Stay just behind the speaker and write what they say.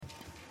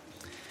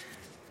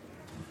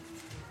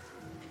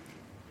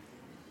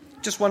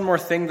Just one more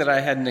thing that I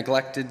had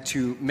neglected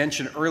to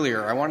mention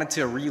earlier. I wanted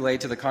to relay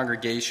to the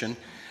congregation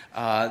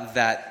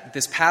that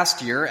this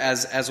past year,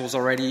 as was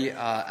already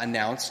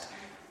announced,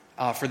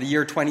 for the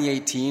year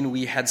 2018,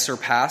 we had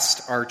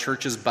surpassed our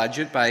church's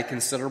budget by a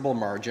considerable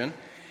margin.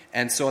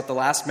 And so at the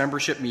last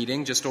membership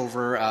meeting, just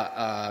over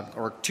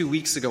or 2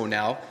 weeks ago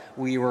now,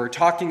 we were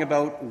talking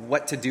about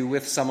what to do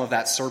with some of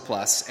that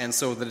surplus. And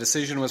so the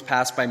decision was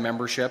passed by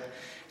membership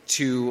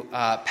to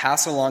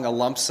pass along a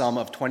lump sum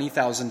of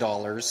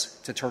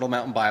 $20,000 to Turtle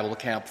Mountain Bible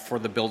Camp for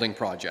the building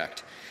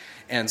project.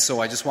 And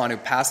so I just want to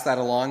pass that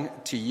along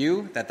to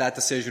you, that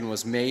decision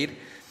was made.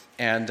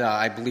 And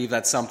I believe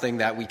that's something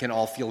that we can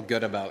all feel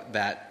good about,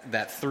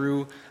 that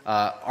through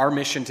our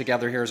mission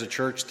together here as a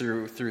church,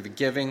 through the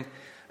giving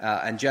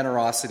and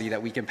generosity,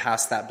 that we can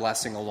pass that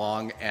blessing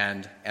along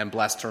and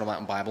bless Turtle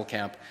Mountain Bible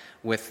Camp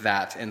with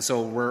that. And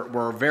so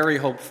we're very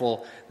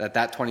hopeful that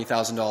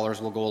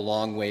 $20,000 will go a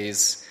long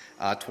ways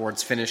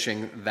towards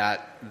finishing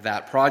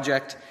that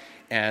project.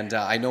 And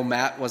I know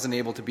Matt wasn't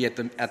able to be at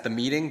the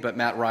meeting, but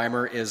Matt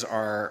Reimer is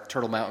our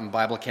Turtle Mountain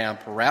Bible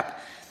Camp rep.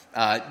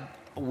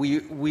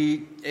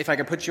 We if I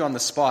could put you on the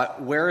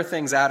spot, where are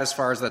things at as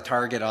far as the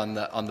target on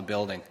the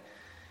building?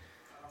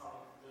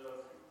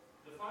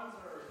 The funds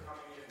are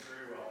coming in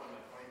very well, and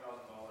the $20,000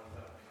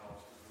 that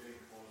helps is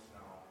getting close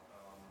now.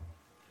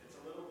 It's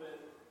a little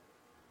bit.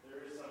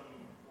 There is some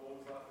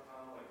quotes left to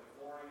come, like the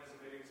flooring is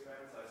a big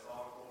expense. I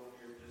saw a quote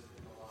here just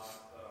in the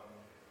last board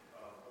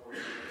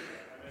meeting.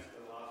 I missed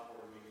the last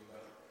board meeting,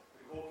 but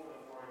the quote for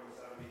the flooring was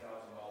 $70,000.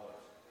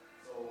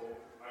 So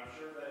I'm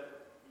sure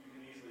that you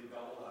can easily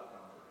double that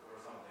number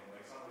or something.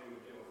 Like somebody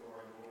would give a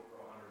flooring quote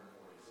for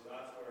 $140. So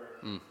that's where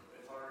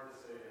it's hard to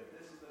say that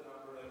this is the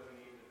number that we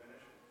need to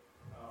finish.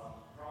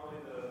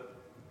 Probably the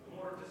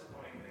more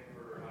disappointing thing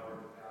for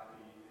Howard and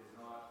Kathy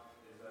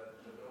is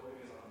that the building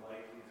is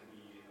unlikely to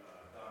be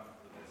done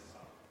for this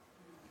summer.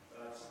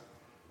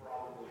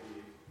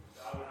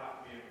 That would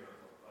have to be a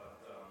miracle,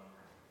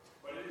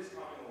 but it is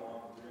coming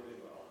along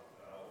really well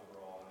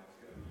overall, and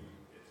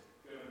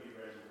it's going to be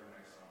ready for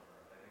next summer.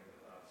 I think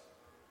that's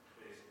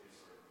basically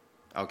certain.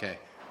 Okay,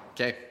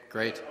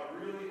 great. A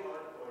really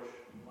hard push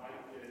might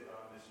get it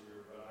done this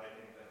year, but I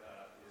think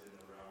that is in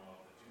the realm of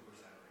the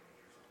 2%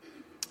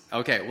 range or something.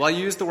 Okay, well,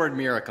 you used the word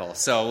miracle,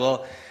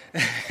 so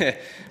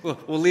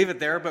we'll leave it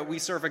there, but we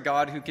serve a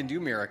God who can do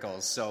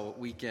miracles, so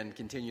we can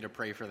continue to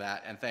pray for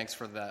that, and thanks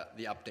for the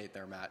update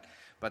there, Matt.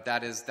 But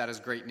that is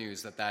great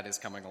news that is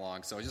coming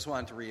along, so I just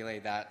wanted to relay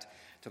that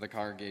to the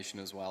congregation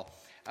as well.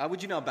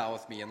 Would you now bow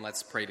with me, and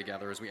let's pray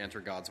together as we enter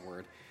God's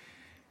Word.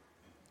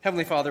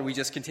 Heavenly Father, we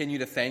just continue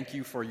to thank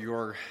you for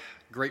your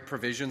great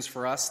provisions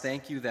for us.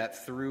 Thank you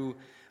that through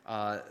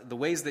the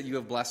ways that you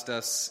have blessed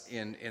us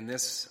in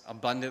this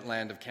abundant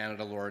land of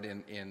Canada, Lord,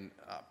 in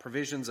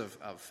provisions of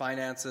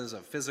finances,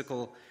 of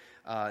physical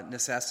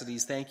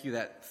necessities. Thank you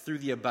that through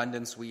the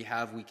abundance we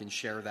have, we can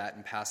share that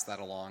and pass that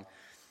along.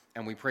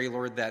 And we pray,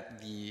 Lord,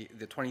 that the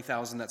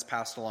 $20,000 that's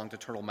passed along to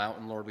Turtle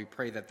Mountain, Lord, we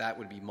pray that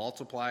would be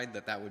multiplied,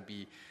 that would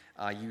be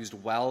used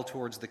well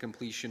towards the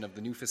completion of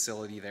the new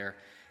facility there.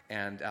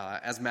 And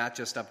as Matt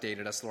just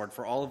updated us, Lord,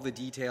 for all of the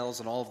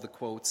details and all of the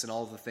quotes and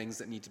all of the things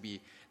that need to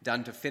be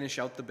done to finish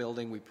out the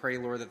building, we pray,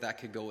 Lord, that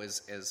could go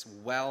as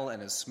well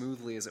and as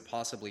smoothly as it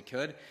possibly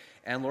could.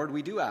 And Lord,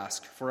 we do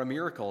ask for a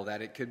miracle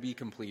that it could be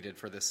completed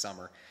for this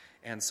summer.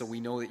 And so we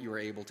know that you are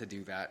able to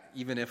do that.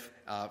 Even if,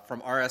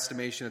 from our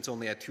estimation, it's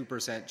only a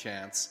 2%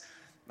 chance,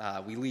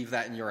 we leave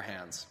that in your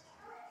hands.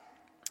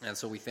 And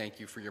so we thank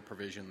you for your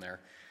provision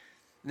there.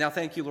 Now,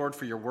 thank you, Lord,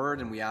 for your word,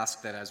 and we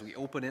ask that as we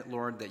open it,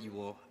 Lord, that you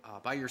will,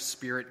 by your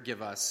Spirit,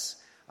 give us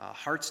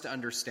hearts to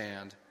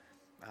understand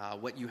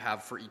what you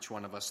have for each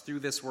one of us. Through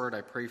this word,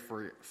 I pray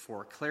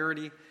for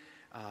clarity,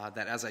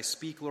 that as I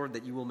speak, Lord,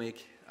 that you will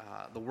make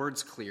the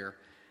words clear,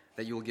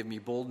 that you will give me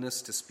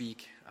boldness to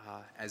speak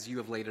as you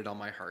have laid it on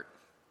my heart.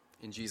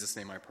 In Jesus'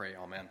 name I pray,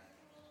 amen.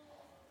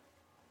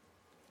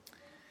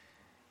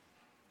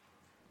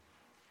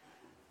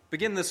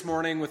 Begin this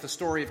morning with a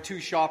story of two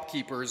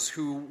shopkeepers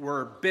who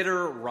were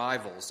bitter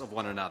rivals of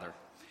one another.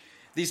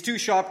 These two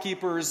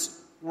shopkeepers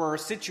were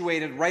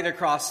situated right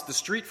across the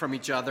street from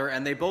each other,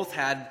 and they both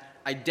had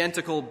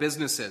identical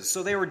businesses.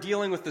 So they were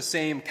dealing with the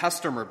same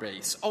customer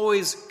base,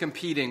 always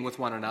competing with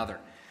one another.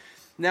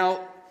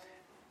 Now,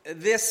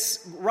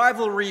 this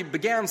rivalry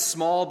began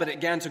small, but it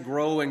began to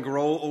grow and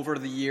grow over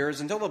the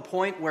years until the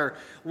point where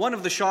one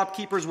of the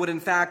shopkeepers would in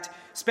fact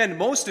spend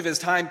most of his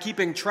time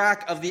keeping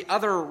track of the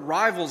other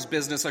rival's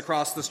business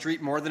across the street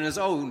more than his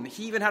own.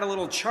 He even had a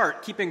little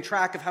chart keeping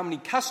track of how many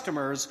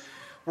customers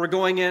were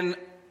going in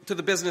to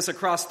the business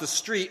across the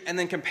street and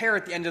then compare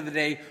at the end of the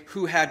day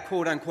who had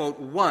quote-unquote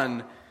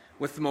won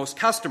with the most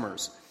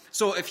customers.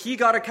 So if he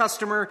got a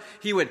customer,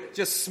 he would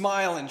just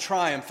smile and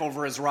triumph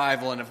over his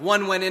rival. And if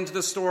one went into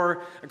the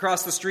store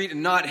across the street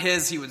and not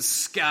his, he would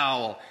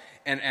scowl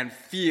and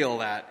feel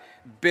that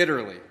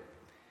bitterly.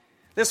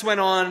 This went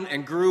on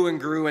and grew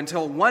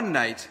until one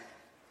night,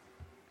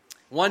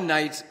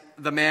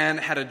 the man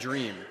had a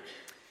dream.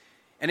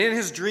 And in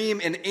his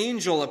dream, an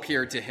angel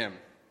appeared to him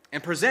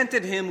and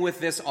presented him with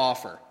this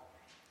offer.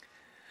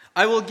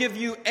 I will give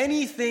you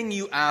anything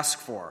you ask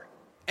for,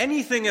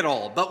 anything at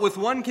all, but with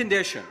one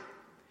condition.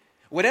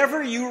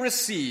 Whatever you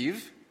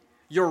receive,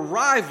 your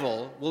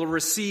rival will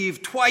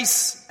receive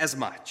twice as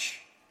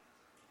much.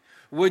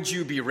 Would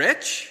you be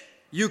rich?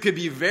 You could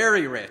be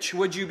very rich.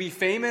 Would you be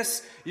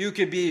famous? You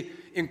could be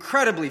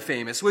incredibly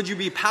famous. Would you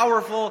be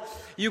powerful?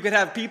 You could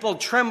have people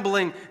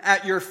trembling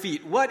at your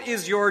feet. What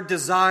is your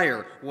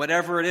desire?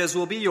 Whatever it is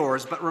will be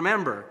yours. But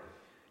remember,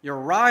 your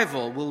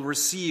rival will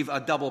receive a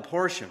double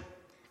portion.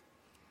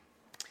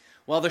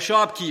 Well, the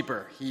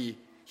shopkeeper, he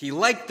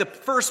liked the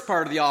first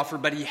part of the offer,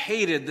 but he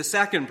hated the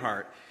second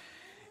part.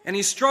 And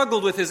he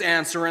struggled with his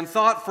answer and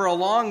thought for a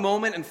long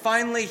moment, and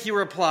finally he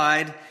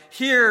replied,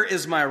 "Here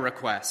is my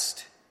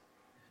request.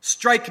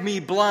 Strike me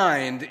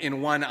blind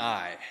in one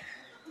eye."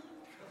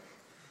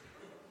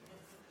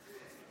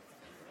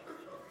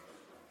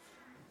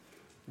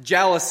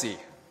 Jealousy.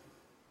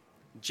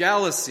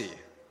 Jealousy.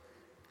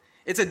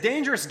 It's a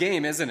dangerous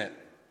game, isn't it?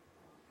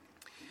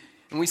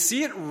 And we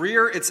see it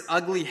rear its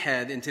ugly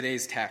head in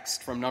today's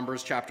text from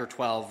Numbers chapter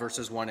 12,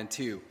 verses 1 and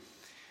 2.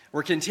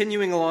 We're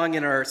continuing along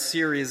in our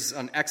series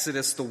on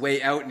Exodus, the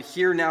way out, and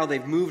here now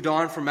they've moved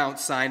on from Mount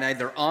Sinai.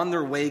 They're on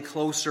their way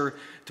closer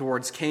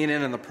towards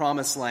Canaan and the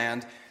Promised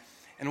Land.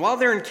 And while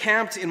they're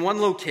encamped in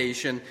one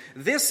location,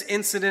 this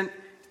incident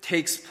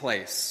takes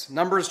place.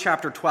 Numbers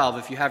chapter 12,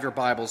 if you have your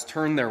Bibles,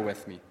 turn there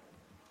with me.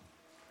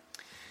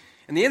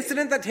 And the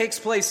incident that takes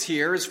place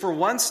here is for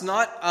once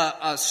not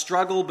a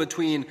struggle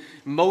between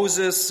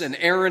Moses and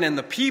Aaron and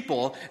the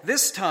people.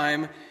 This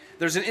time,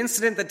 there's an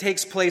incident that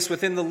takes place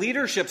within the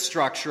leadership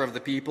structure of the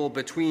people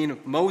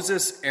between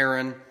Moses,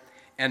 Aaron,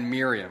 and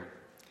Miriam.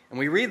 And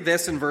we read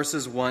this in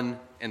verses 1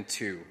 and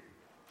 2.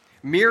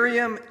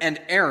 Miriam and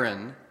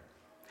Aaron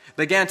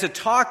began to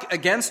talk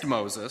against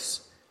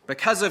Moses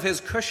because of his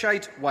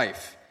Cushite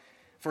wife,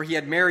 for he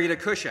had married a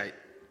Cushite.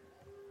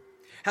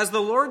 "Has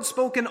the Lord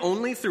spoken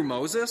only through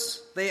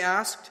Moses?" they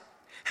asked.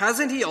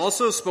 "Hasn't he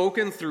also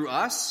spoken through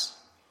us?"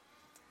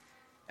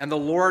 And the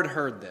Lord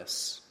heard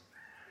this.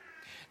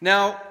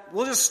 Now,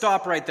 we'll just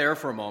stop right there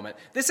for a moment.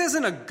 This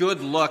isn't a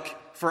good look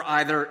for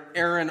either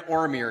Aaron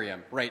or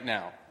Miriam right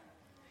now.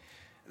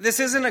 This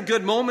isn't a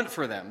good moment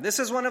for them. This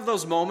is one of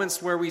those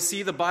moments where we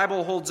see the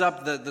Bible holds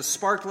up the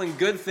sparkling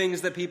good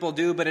things that people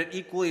do, but it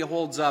equally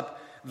holds up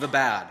the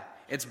bad.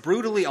 It's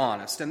brutally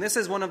honest. And this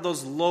is one of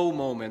those low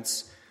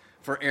moments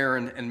for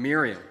Aaron and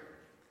Miriam.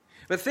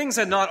 But things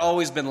had not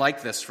always been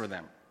like this for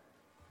them.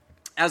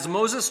 As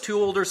Moses' two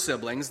older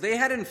siblings, they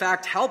had in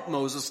fact helped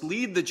Moses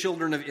lead the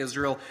children of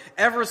Israel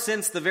ever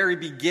since the very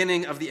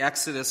beginning of the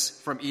Exodus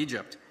from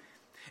Egypt.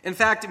 In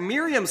fact,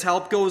 Miriam's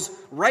help goes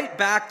right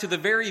back to the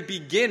very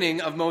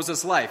beginning of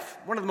Moses' life.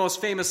 One of the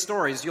most famous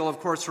stories you'll of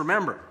course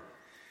remember.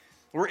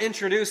 We're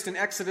introduced in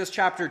Exodus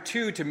chapter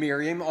 2 to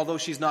Miriam, although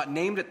she's not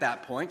named at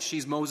that point.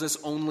 She's Moses'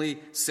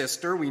 only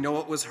sister. We know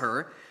it was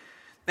her.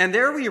 And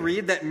there we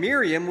read that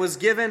Miriam was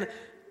given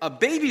a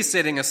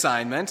babysitting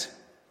assignment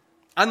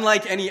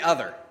unlike any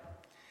other.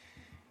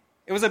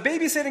 It was a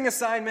babysitting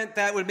assignment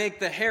that would make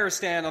the hair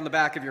stand on the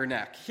back of your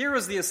neck. Here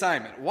was the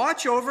assignment.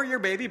 Watch over your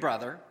baby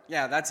brother.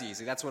 Yeah, that's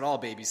easy. That's what all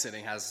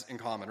babysitting has in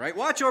common, right?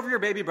 Watch over your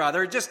baby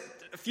brother. Just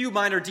a few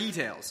minor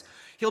details.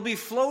 He'll be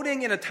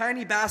floating in a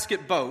tiny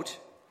basket boat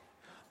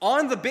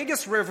on the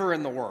biggest river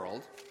in the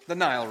world, the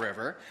Nile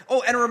River.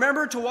 Oh, and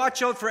remember to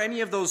watch out for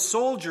any of those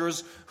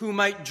soldiers who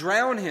might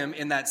drown him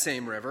in that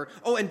same river.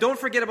 Oh, and don't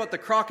forget about the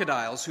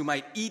crocodiles who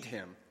might eat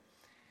him.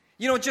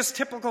 You know, just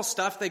typical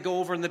stuff they go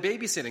over in the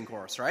babysitting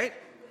course, right?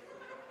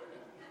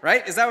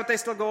 Right? Is that what they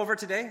still go over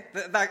today?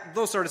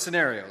 Those sort of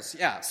scenarios.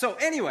 Yeah. So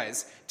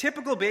anyways,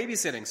 typical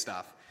babysitting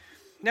stuff.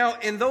 Now,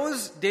 in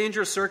those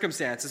dangerous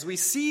circumstances, we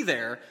see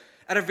there,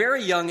 at a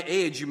very young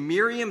age,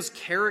 Miriam's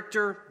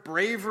character,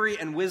 bravery,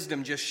 and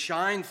wisdom just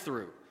shine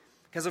through.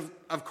 Because,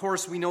 of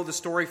course, we know the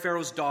story.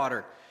 Pharaoh's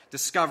daughter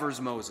discovers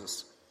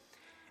Moses.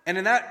 And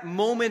in that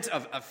moment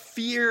of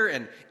fear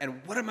and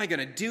what am I going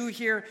to do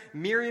here,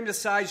 Miriam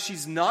decides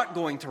she's not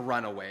going to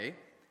run away.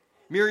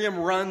 Miriam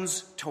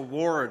runs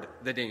toward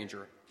the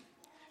danger.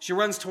 She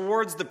runs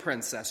towards the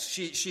princess.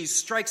 She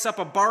strikes up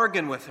a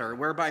bargain with her,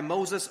 whereby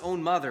Moses'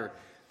 own mother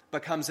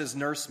becomes his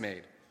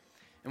nursemaid.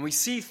 And we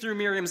see through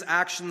Miriam's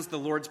actions the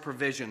Lord's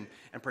provision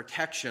and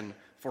protection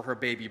for her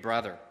baby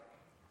brother.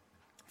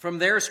 From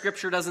there,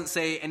 Scripture doesn't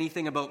say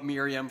anything about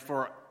Miriam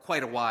for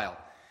quite a while.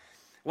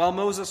 While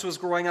Moses was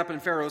growing up in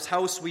Pharaoh's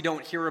house, we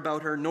don't hear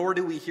about her, nor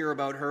do we hear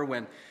about her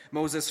when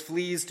Moses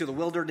flees to the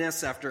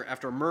wilderness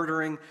after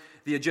murdering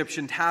the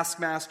Egyptian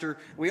taskmaster.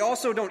 We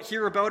also don't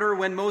hear about her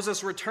when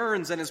Moses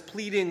returns and is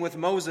pleading with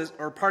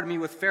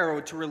with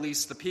Pharaoh to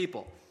release the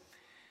people.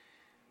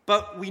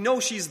 But we know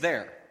she's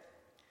there.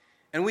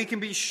 And we can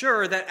be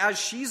sure that as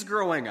she's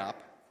growing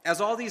up, as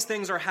all these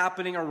things are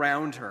happening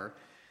around her,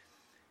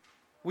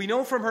 we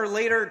know from her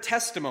later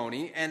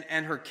testimony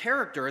and her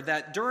character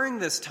that during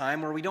this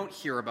time where we don't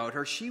hear about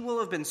her, she will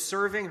have been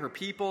serving her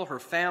people, her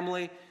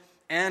family,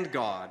 and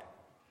God.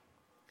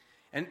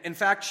 And in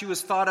fact, she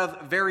was thought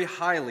of very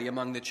highly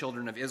among the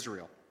children of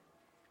Israel.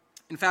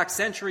 In fact,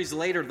 centuries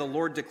later, the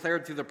Lord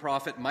declared through the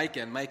prophet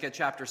Micah in Micah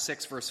chapter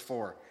 6, verse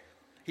 4.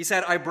 He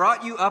said, I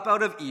brought you up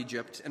out of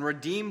Egypt and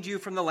redeemed you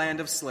from the land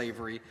of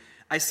slavery.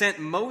 I sent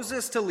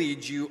Moses to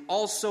lead you,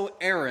 also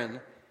Aaron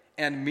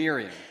and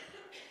Miriam.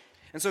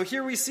 And so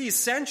here we see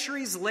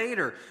centuries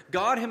later,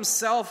 God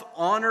himself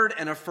honored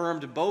and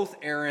affirmed both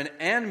Aaron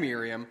and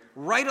Miriam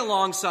right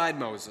alongside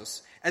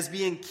Moses as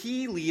being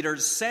key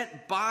leaders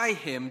sent by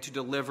him to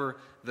deliver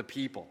the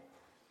people.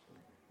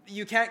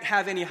 You can't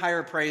have any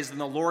higher praise than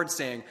the Lord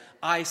saying,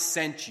 I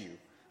sent you.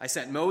 I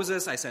sent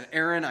Moses, I sent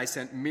Aaron, I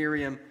sent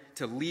Miriam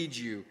to lead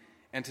you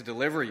and to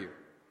deliver you.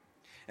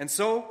 And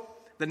so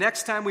the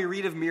next time we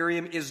read of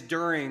Miriam is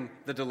during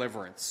the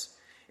deliverance.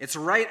 It's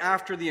right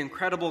after the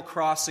incredible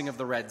crossing of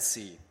the Red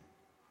Sea.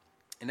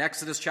 In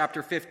Exodus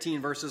chapter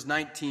 15, verses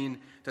 19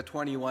 to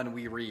 21,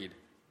 we read,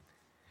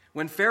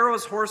 When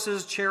Pharaoh's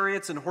horses,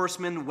 chariots, and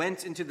horsemen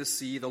went into the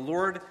sea, the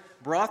Lord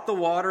brought the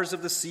waters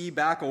of the sea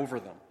back over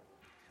them.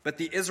 But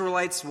the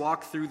Israelites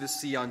walked through the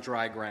sea on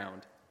dry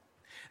ground.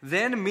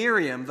 Then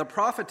Miriam, the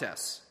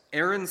prophetess,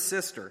 Aaron's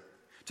sister,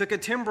 took a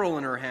timbrel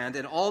in her hand,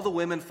 and all the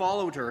women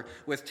followed her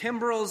with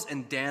timbrels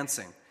and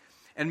dancing.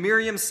 And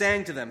Miriam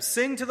sang to them,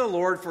 Sing to the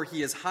Lord, for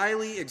he is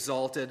highly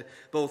exalted,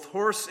 both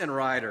horse and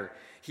rider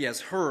he has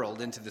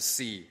hurled into the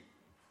sea.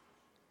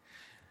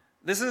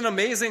 This is an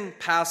amazing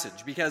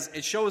passage because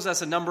it shows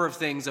us a number of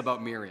things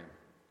about Miriam.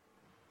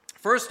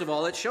 First of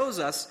all, it shows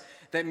us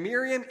that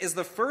Miriam is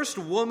the first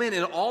woman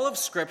in all of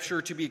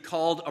Scripture to be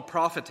called a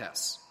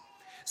prophetess.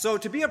 So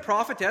to be a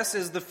prophetess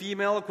is the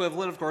female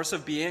equivalent, of course,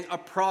 of being a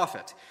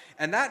prophet.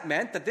 And that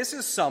meant that this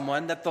is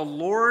someone that the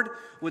Lord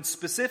would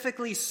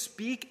specifically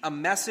speak a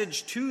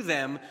message to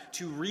them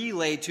to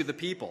relay to the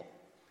people.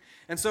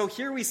 And so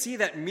here we see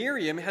that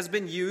Miriam has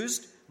been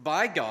used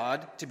by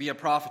God to be a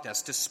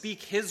prophetess, to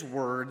speak his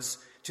words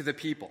to the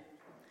people.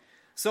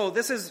 So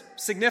this is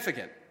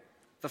significant,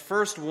 the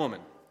first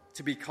woman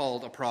to be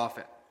called a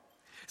prophet.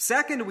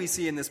 Second, we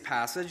see in this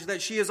passage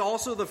that she is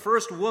also the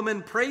first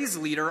woman praise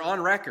leader on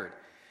record.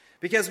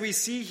 Because we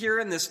see here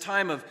in this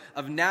time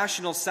of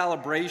national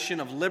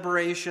celebration, of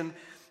liberation,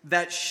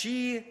 that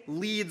she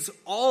leads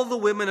all the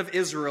women of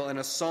Israel in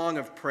a song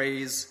of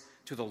praise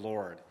to the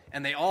Lord.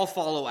 And they all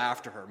follow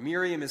after her.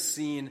 Miriam is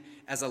seen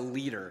as a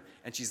leader,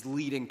 and she's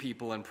leading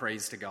people in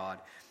praise to God.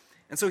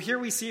 And so here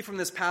we see from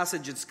this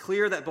passage, it's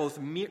clear that both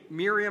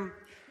Miriam,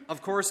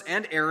 of course,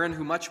 and Aaron,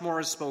 who much more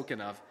is spoken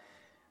of,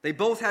 they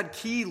both had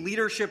key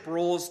leadership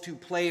roles to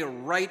play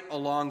right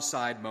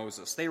alongside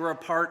Moses. They were a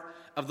part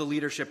of the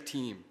leadership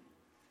team.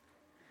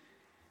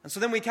 And so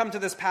then we come to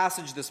this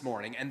passage this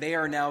morning, and they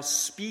are now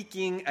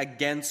speaking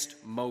against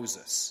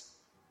Moses.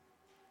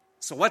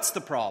 So what's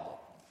the problem?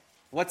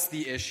 What's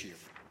the issue?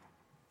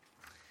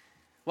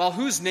 Well,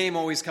 whose name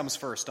always comes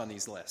first on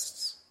these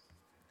lists?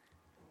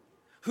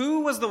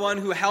 Who was the one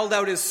who held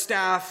out his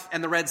staff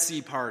and the Red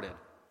Sea parted?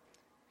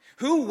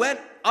 Who went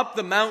up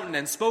the mountain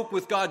and spoke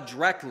with God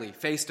directly,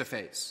 face to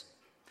face?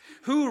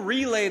 Who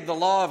relayed the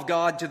law of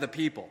God to the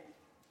people?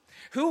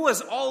 Who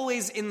was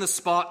always in the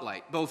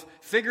spotlight, both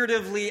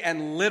figuratively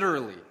and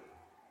literally?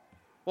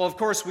 Well, of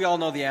course, we all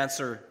know the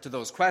answer to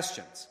those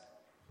questions.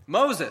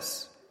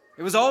 Moses.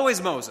 It was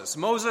always Moses.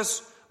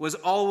 Moses was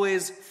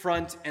always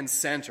front and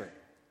center.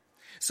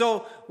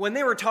 So when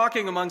they were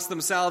talking amongst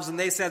themselves and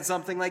they said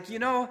something like,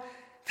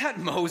 that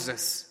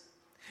Moses,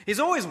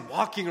 he's always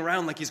walking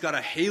around like he's got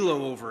a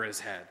halo over his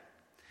head.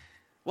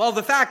 Well,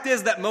 the fact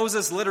is that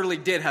Moses literally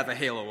did have a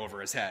halo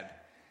over his head.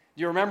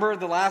 You remember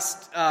the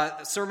last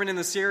sermon in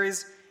the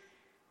series?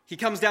 He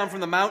comes down from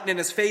the mountain and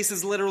his face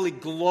is literally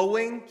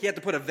glowing. He had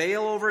to put a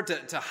veil over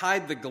to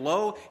hide the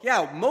glow.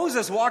 Yeah,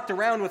 Moses walked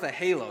around with a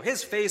halo.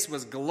 His face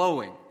was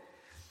glowing.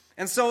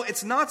 And so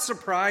it's not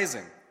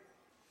surprising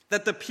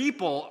that the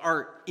people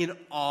are in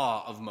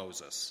awe of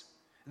Moses.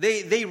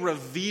 They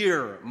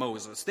revere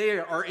Moses. They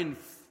are in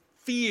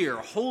fear,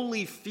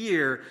 holy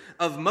fear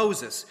of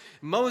Moses.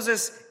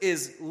 Moses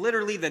is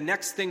literally the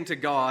next thing to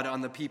God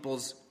on the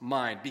people's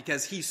mind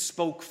because he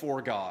spoke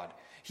for God.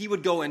 He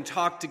would go and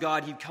talk to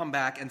God. He'd come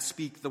back and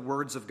speak the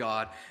words of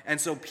God. And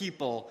so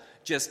people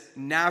just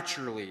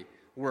naturally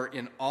were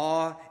in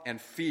awe and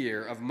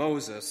fear of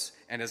Moses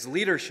and his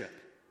leadership.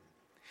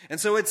 And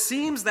so it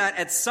seems that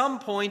at some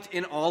point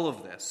in all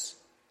of this,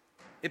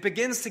 it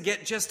begins to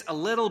get just a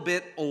little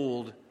bit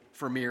old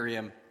for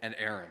Miriam and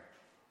Aaron.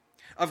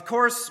 Of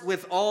course,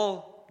 with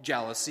all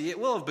jealousy, it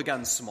will have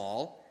begun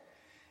small.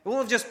 It will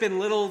have just been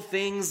little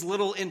things,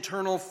 little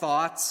internal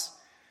thoughts.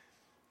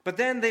 But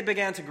then they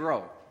began to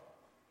grow.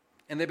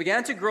 And they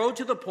began to grow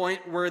to the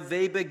point where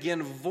they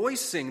begin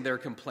voicing their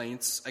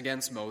complaints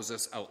against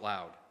Moses out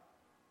loud.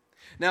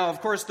 Now, of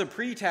course, the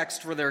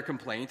pretext for their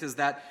complaint is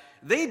that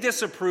they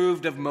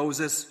disapproved of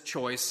Moses'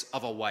 choice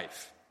of a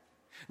wife.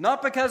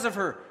 Not because of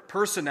her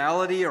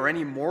personality or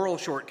any moral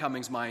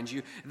shortcomings, mind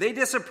you. They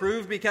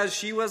disapproved because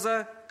she was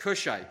a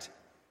Cushite,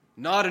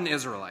 not an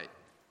Israelite.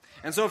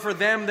 And so for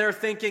them, they're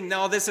thinking,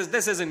 no, this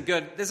isn't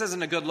good. This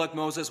isn't a good look,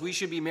 Moses. We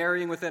should be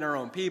marrying within our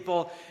own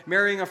people.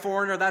 Marrying a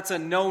foreigner, that's a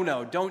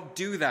no-no. Don't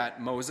do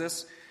that,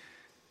 Moses.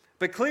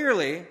 But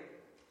clearly,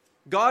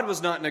 God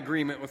was not in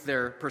agreement with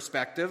their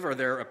perspective or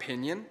their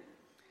opinion.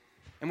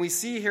 And we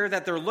see here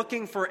that they're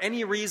looking for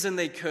any reason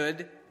they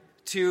could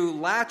to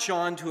latch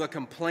on to a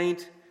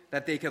complaint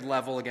that they could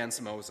level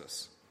against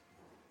Moses.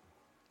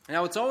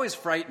 Now, it's always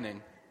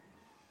frightening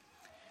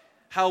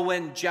how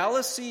when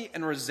jealousy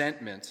and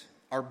resentment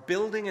are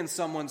building in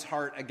someone's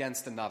heart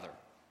against another,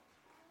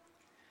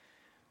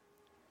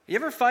 you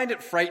ever find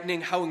it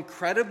frightening how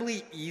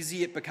incredibly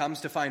easy it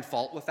becomes to find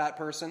fault with that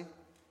person?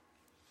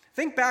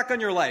 Think back on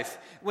your life.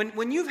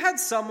 When you've had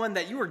someone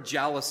that you were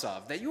jealous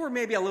of, that you were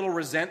maybe a little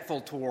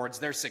resentful towards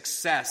their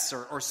success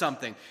or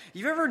something,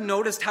 you've ever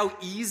noticed how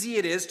easy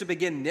it is to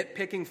begin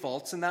nitpicking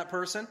faults in that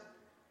person?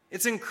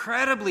 It's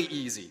incredibly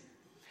easy.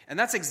 And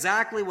that's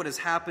exactly what is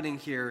happening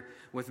here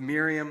with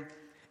Miriam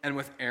and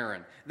with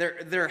Aaron.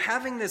 They're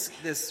having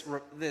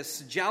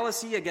this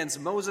jealousy against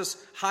Moses'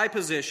 high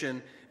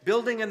position,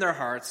 building in their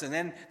hearts, and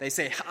then they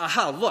say,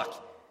 aha,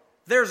 look,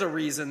 there's a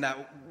reason that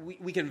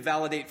we can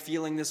validate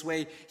feeling this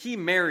way. He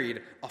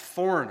married a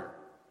foreigner.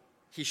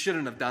 He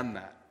shouldn't have done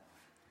that.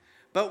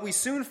 But we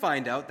soon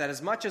find out that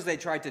as much as they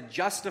tried to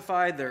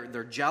justify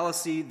their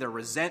jealousy, their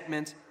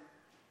resentment,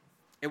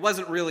 it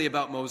wasn't really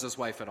about Moses'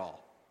 wife at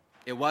all.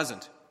 It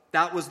wasn't.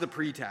 That was the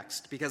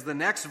pretext, because the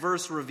next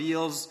verse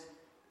reveals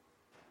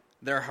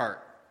their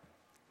heart.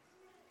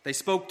 They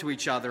spoke to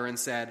each other and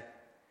said,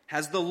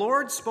 "Has the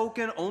Lord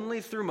spoken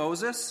only through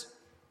Moses?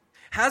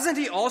 Hasn't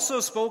he also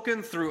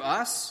spoken through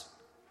us?"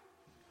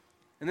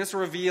 And this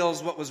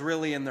reveals what was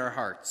really in their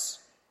hearts.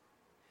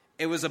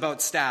 It was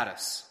about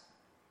status.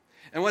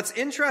 And what's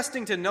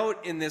interesting to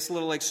note in this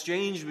little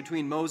exchange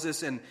between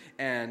Moses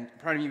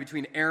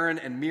between Aaron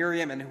and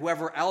Miriam and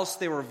whoever else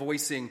they were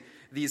voicing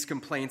these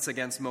complaints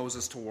against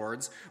Moses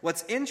towards,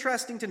 what's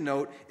interesting to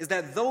note is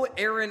that though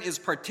Aaron is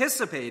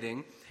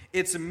participating,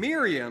 it's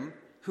Miriam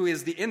who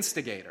is the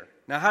instigator.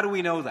 Now, how do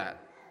we know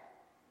that?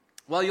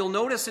 Well, you'll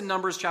notice in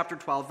Numbers chapter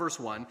 12, verse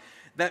 1,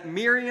 that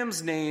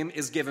Miriam's name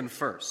is given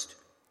first.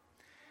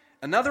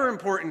 Another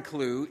important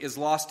clue is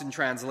lost in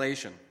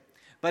translation.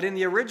 But in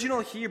the original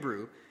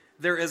Hebrew,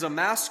 there is a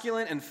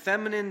masculine and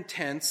feminine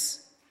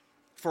tense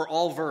for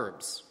all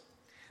verbs.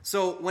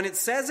 So when it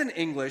says in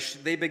English,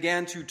 they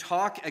began to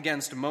talk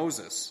against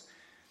Moses,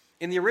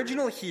 in the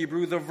original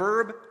Hebrew, the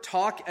verb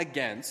talk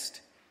against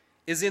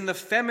is in the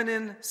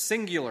feminine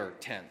singular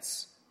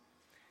tense.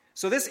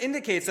 So this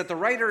indicates that the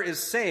writer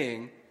is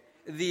saying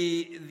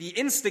the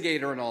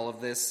instigator in all of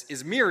this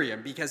is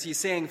Miriam, because he's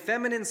saying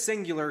feminine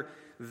singular,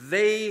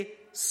 they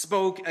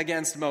spoke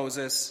against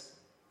Moses,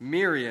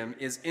 Miriam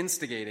is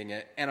instigating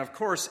it. And of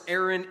course,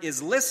 Aaron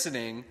is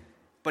listening,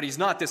 but he's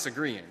not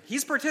disagreeing.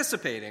 He's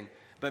participating,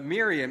 but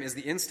Miriam is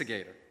the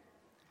instigator.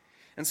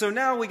 And so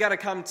now we got to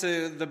come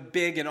to the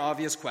big and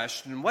obvious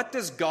question. What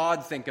does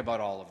God think about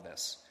all of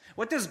this?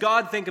 What does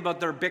God think about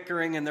their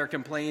bickering and their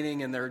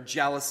complaining and their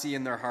jealousy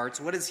in their hearts?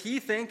 What does he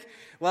think?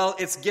 Well,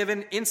 it's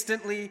given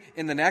instantly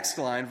in the next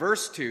line.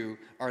 Verse 2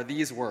 are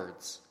these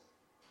words.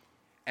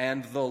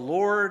 And the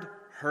Lord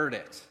heard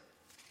it.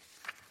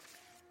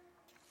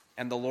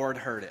 And the Lord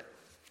heard it.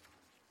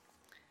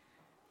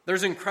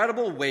 There's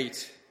incredible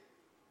weight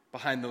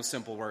behind those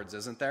simple words,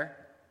 isn't there?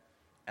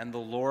 And the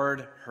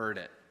Lord heard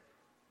it.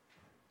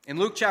 In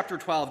Luke chapter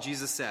 12,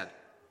 Jesus said,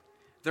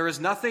 "There is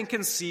nothing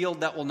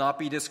concealed that will not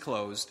be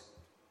disclosed,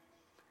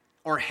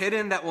 or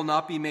hidden that will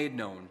not be made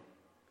known.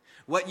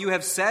 What you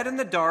have said in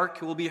the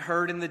dark will be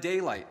heard in the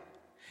daylight,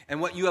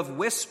 and what you have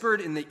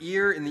whispered in the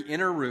ear in the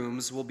inner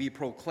rooms will be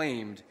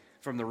proclaimed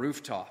from the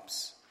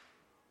rooftops."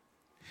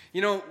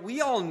 You know,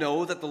 we all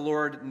know that the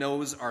Lord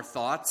knows our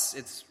thoughts.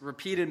 It's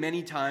repeated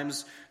many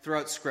times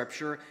throughout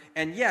Scripture.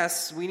 And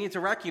yes, we need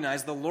to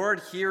recognize the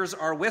Lord hears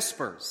our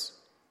whispers,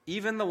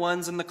 even the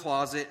ones in the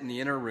closet in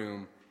the inner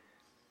room,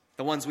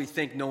 the ones we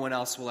think no one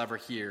else will ever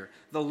hear.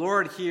 The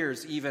Lord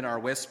hears even our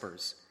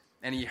whispers,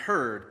 and he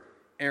heard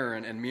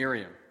Aaron and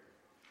Miriam.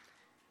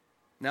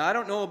 Now, I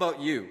don't know about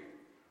you,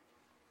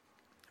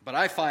 but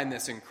I find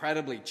this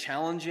incredibly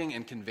challenging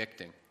and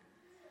convicting.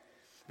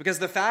 Because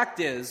the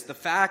fact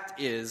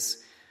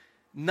is,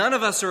 none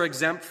of us are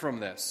exempt from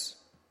this.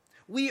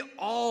 We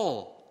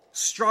all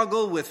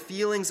struggle with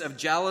feelings of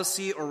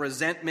jealousy or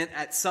resentment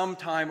at some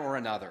time or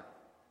another.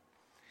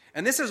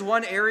 And this is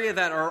one area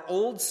that our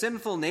old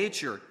sinful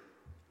nature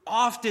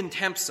often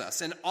tempts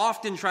us and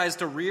often tries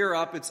to rear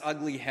up its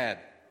ugly head.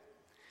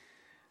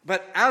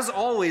 But as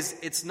always,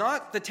 it's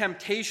not the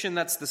temptation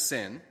that's the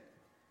sin.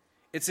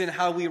 It's in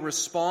how we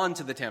respond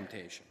to the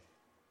temptation.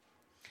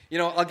 You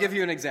know, I'll give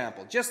you an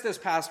example. Just this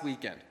past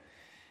weekend,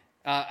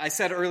 I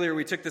said earlier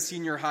we took the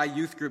senior high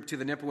youth group to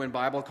the Nipawin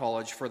Bible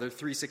College for their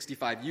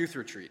 365 youth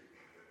retreat.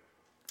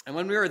 And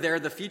when we were there,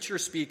 the feature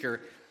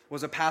speaker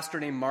was a pastor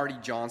named Marty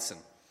Johnson.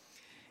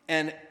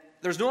 And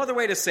there's no other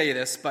way to say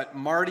this, but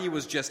Marty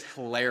was just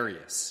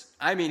hilarious.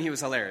 I mean, he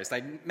was hilarious.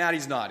 Like,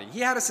 Maddie's nodding. He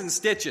had us in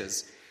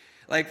stitches,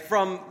 like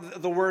from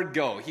the word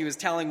go. He was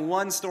telling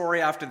one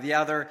story after the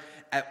other.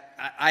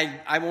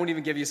 I won't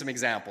even give you some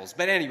examples.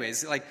 But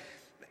anyways, like,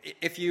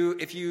 if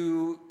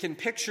you can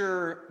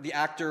picture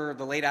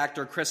the late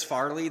actor Chris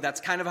Farley,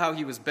 that's kind of how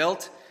he was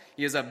built.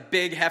 He is a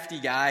big, hefty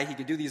guy. He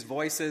could do these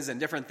voices and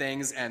different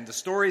things, and the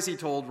stories he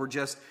told were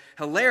just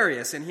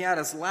hilarious, and he had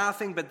us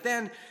laughing, but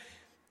then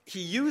he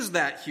used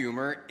that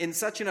humor in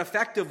such an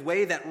effective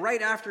way that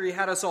right after he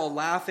had us all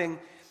laughing,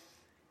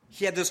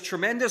 he had this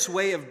tremendous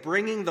way of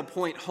bringing the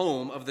point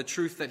home of the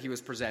truth that he was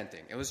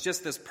presenting. It was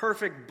just this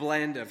perfect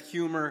blend of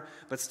humor,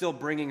 but still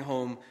bringing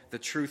home the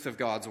truth of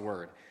God's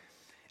word.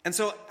 And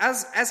so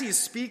as he's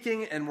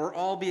speaking and we're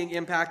all being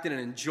impacted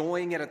and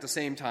enjoying it at the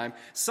same time,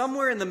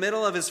 somewhere in the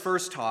middle of his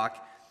first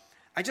talk,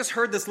 I just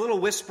heard this little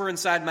whisper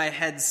inside my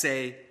head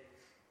say,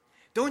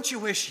 "Don't you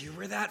wish you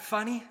were that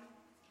funny?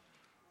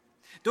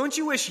 Don't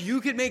you wish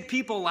you could make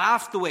people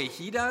laugh the way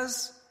he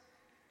does?"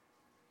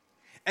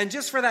 And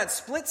just for that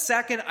split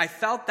second, I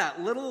felt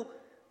that little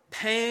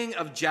pang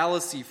of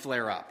jealousy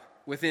flare up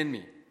within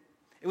me.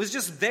 It was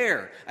just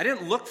there. I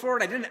didn't look for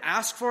it. I didn't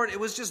ask for it. It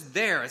was just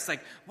there. It's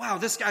like, wow,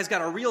 this guy's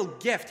got a real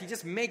gift. He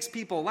just makes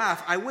people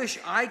laugh. I wish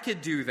I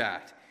could do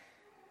that.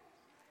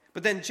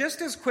 But then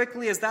just as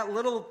quickly as that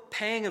little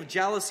pang of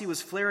jealousy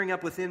was flaring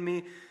up within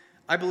me,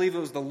 I believe it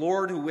was the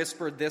Lord who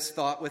whispered this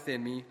thought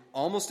within me,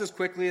 almost as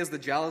quickly as the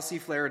jealousy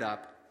flared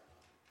up.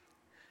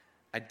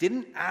 "I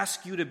didn't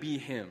ask you to be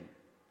him.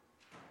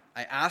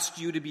 I asked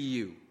you to be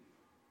you."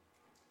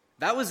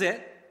 That was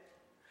it.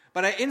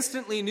 But I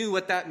instantly knew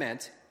what that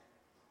meant.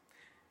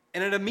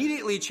 And it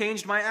immediately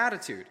changed my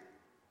attitude.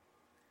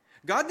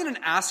 God didn't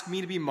ask me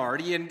to be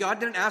Marty, and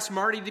God didn't ask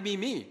Marty to be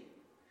me.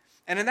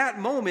 And in that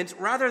moment,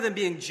 rather than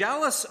being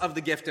jealous of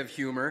the gift of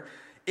humor,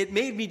 it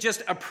made me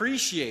just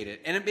appreciate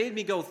it. And it made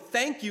me go,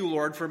 thank you,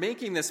 Lord, for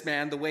making this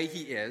man the way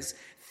he is.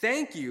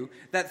 Thank you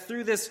that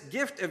through this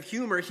gift of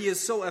humor, he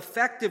is so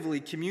effectively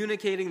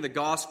communicating the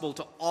gospel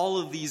to all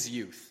of these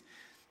youth.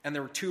 And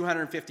there were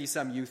 250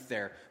 some youth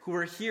there who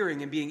were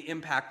hearing and being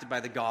impacted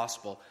by the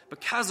gospel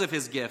because of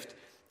his gift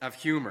of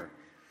humor.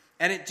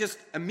 And it just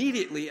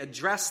immediately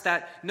addressed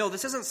that, no,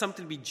 this isn't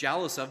something to be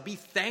jealous of. Be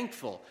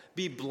thankful.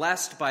 Be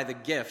blessed by the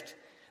gift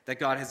that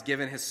God has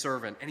given his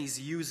servant, and he's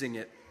using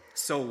it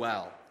so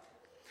well.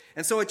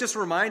 And so it just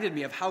reminded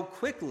me of how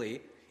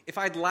quickly, if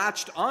I'd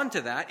latched onto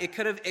that, it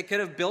could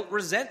have built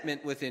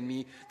resentment within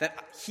me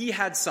that he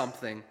had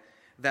something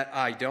that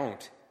I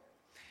don't.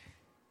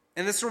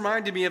 And this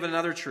reminded me of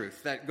another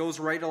truth that goes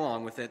right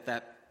along with it,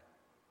 that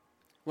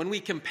when we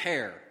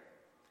compare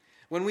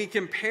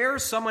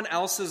someone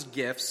else's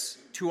gifts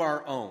to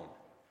our own,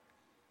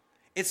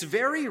 it's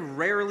very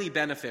rarely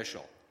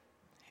beneficial.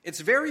 It's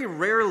very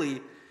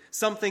rarely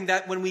something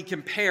that when we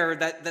compare,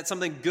 that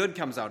something good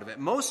comes out of it.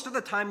 Most of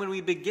the time when we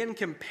begin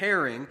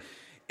comparing,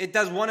 it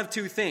does one of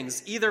two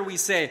things. Either we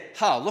say,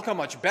 look how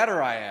much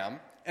better I am,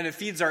 and it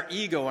feeds our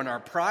ego and our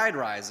pride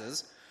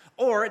rises,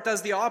 or it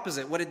does the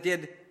opposite, what it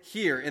did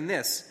here in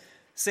this,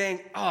 saying,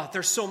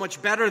 they're so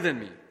much better than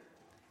me.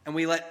 And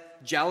we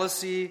let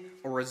jealousy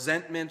or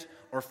resentment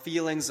or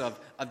feelings of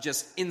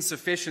just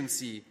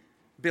insufficiency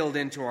build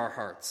into our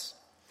hearts.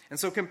 And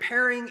so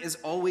comparing is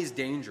always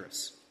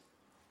dangerous.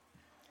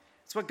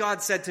 It's what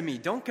God said to me.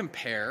 Don't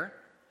compare.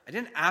 I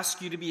didn't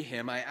ask you to be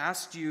him. I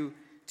asked you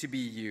to be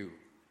you.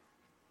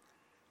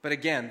 But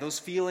again, those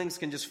feelings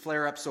can just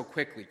flare up so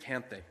quickly,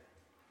 can't they?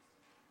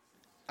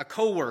 A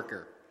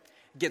coworker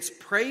gets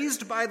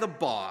praised by the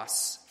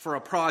boss for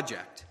a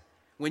project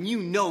when you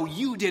know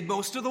you did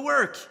most of the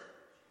work.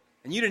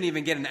 And you didn't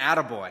even get an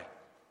attaboy.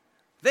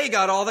 They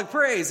got all the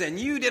praise and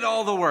you did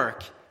all the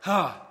work.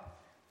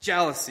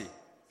 Jealousy.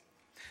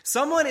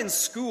 Someone in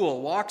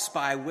school walks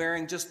by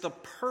wearing just the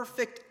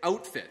perfect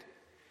outfit,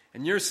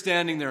 and you're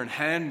standing there in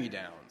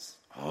hand-me-downs.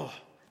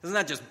 Doesn't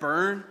that just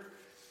burn?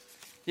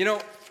 You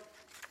know,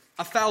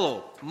 a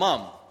fellow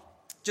mom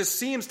just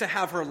seems to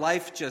have her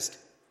life just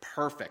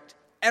perfect.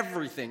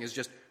 Everything is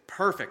just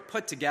perfect,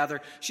 put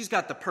together. She's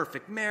got the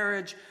perfect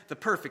marriage, the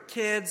perfect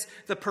kids,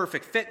 the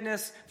perfect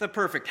fitness, the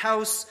perfect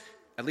house,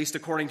 at least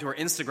according to her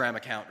Instagram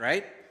account,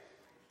 right?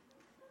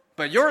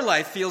 But your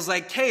life feels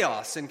like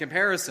chaos in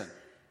comparison.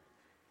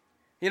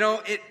 You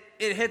know,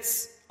 it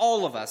hits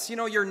all of us. You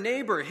know, your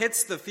neighbor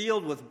hits the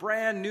field with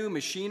brand new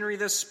machinery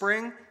this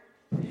spring,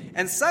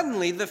 and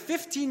suddenly the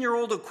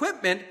 15-year-old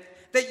equipment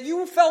that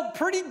you felt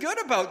pretty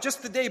good about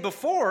just the day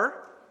before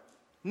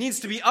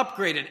needs to be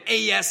upgraded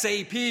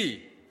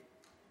ASAP.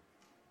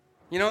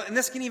 You know, and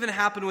this can even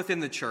happen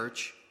within the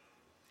church.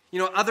 You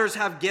know, others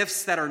have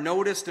gifts that are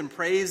noticed and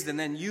praised, and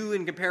then you,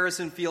 in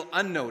comparison, feel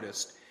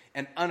unnoticed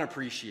and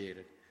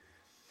unappreciated.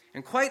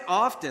 And quite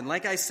often,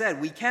 like I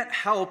said, we can't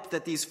help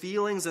that these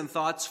feelings and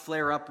thoughts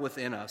flare up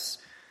within us.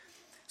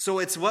 So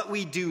it's what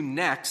we do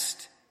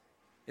next.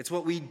 It's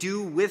what we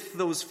do with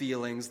those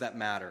feelings that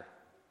matter.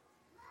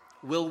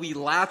 Will we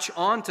latch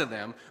onto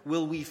them?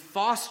 Will we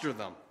foster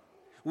them?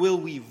 Will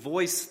we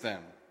voice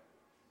them?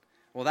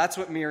 Well, that's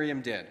what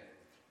Miriam did.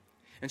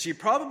 And she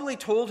probably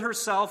told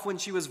herself when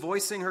she was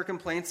voicing her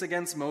complaints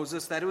against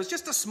Moses that it was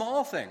just a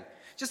small thing,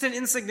 just an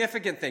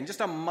insignificant thing,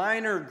 just a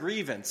minor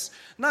grievance,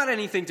 not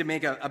anything to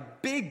make a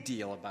big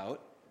deal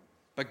about.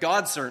 But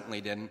God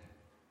certainly didn't.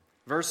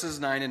 Verses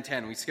 9 and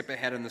 10, we skip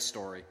ahead in the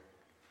story.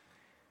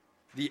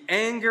 The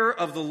anger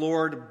of the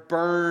Lord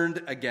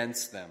burned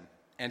against them,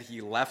 and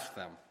he left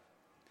them.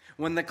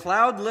 When the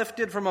cloud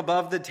lifted from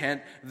above the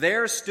tent,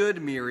 there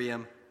stood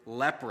Miriam,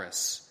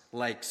 leprous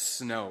like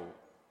snow.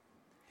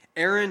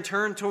 Aaron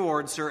turned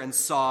towards her and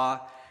saw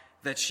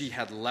that she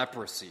had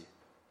leprosy.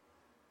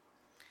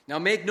 Now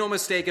make no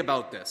mistake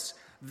about this.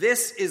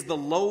 This is the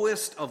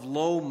lowest of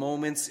low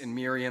moments in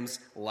Miriam's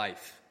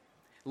life.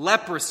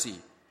 Leprosy.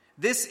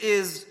 This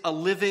is a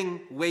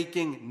living,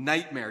 waking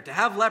nightmare. To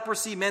have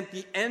leprosy meant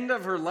the end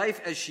of her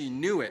life as she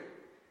knew it.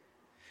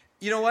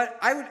 You know what?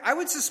 I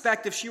would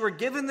suspect if she were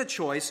given the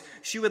choice,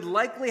 she would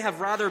likely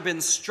have rather been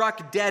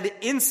struck dead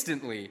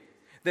instantly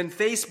than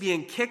face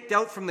being kicked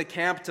out from the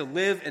camp to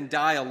live and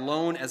die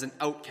alone as an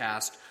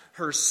outcast,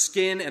 her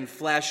skin and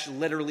flesh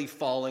literally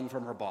falling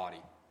from her body.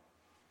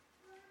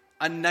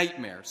 A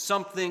nightmare,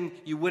 something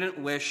you wouldn't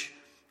wish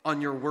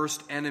on your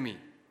worst enemy.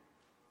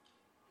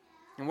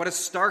 And what a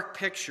stark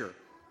picture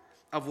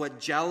of what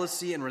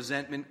jealousy and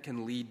resentment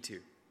can lead to.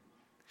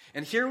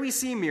 And here we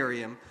see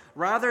Miriam,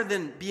 rather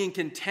than being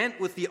content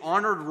with the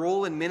honored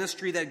role in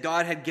ministry that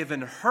God had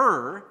given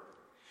her,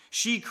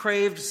 she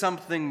craved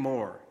something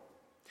more.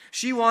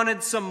 She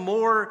wanted some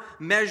more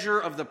measure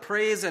of the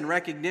praise and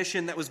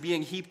recognition that was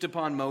being heaped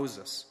upon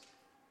Moses.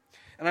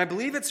 And I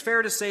believe it's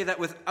fair to say that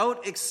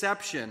without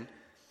exception,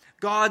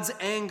 God's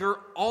anger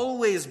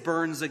always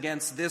burns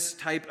against this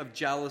type of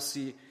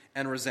jealousy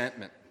and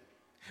resentment,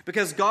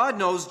 because God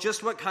knows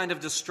just what kind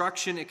of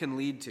destruction it can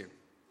lead to.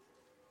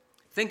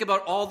 Think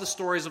about all the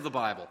stories of the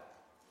Bible.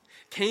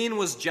 Cain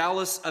was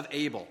jealous of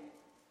Abel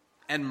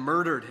and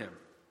murdered him.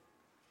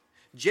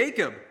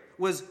 Jacob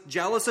was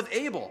jealous of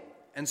Abel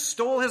and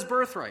stole his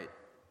birthright.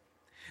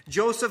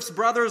 Joseph's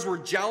brothers were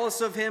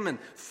jealous of him and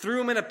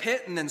threw him in a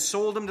pit and then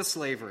sold him to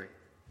slavery.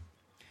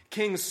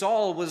 King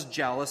Saul was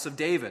jealous of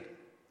David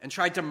and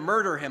tried to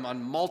murder him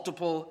on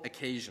multiple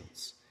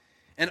occasions.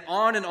 And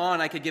on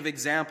I could give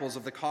examples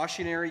of the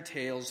cautionary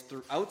tales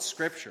throughout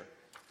Scripture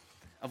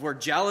of where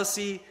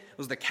jealousy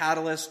was the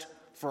catalyst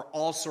for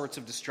all sorts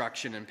of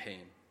destruction and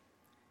pain.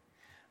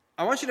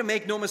 I want you to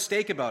make no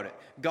mistake about it.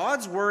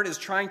 God's word is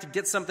trying to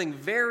get something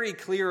very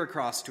clear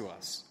across to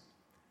us.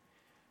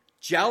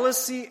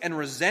 Jealousy and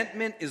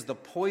resentment is the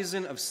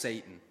poison of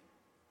Satan.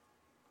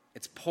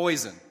 It's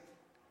poison.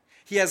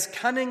 He has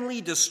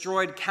cunningly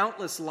destroyed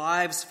countless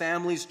lives,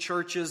 families,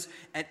 churches,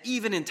 and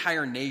even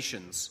entire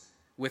nations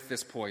with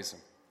this poison.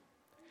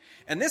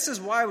 And this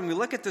is why when we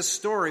look at this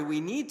story,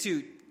 we need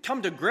to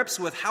come to grips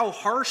with how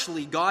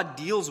harshly God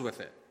deals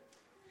with it.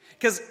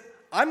 Because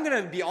I'm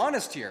going to be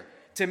honest here.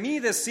 To me,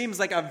 this seems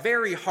like a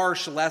very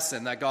harsh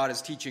lesson that God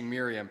is teaching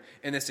Miriam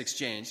in this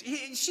exchange.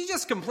 She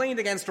just complained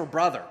against her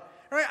brother.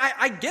 Right?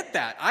 I get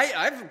that.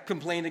 I've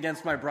complained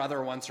against my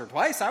brother once or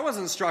twice. I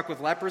wasn't struck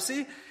with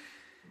leprosy.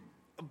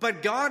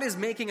 But God is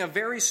making a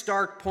very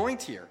stark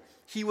point here.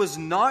 He was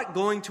not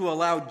going to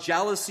allow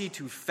jealousy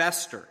to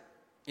fester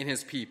in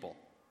his people.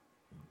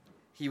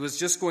 He was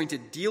just going to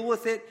deal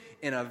with it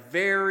in a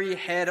very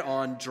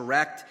head-on,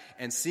 direct,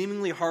 and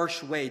seemingly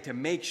harsh way to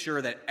make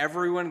sure that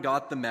everyone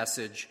got the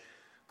message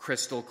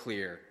crystal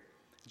clear.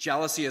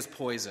 Jealousy is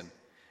poison,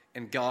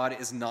 and God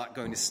is not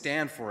going to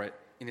stand for it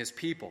in his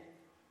people.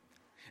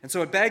 And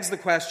so it begs the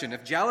question,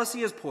 if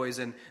jealousy is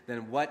poison,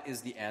 then what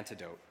is the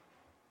antidote?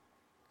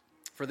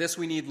 For this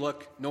we need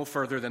look no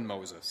further than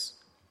Moses.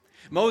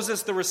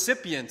 Moses, the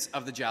recipient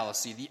of the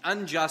jealousy, the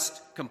unjust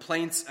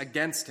complaints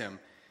against him,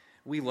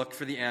 we look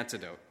for the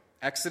antidote.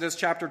 Exodus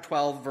chapter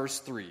 12, verse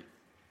 3.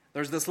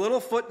 There's this little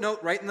footnote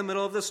right in the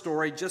middle of the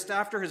story. Just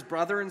after his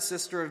brother and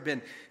sister have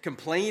been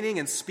complaining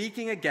and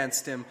speaking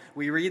against him,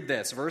 we read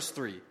this, verse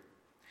 3.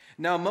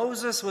 Now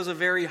Moses was a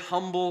very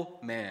humble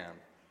man,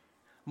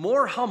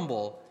 more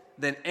humble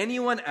than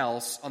anyone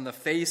else on the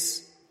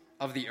face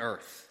of the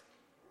earth.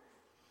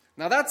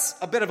 Now that's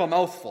a bit of a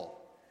mouthful.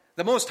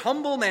 The most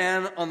humble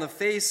man on the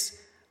face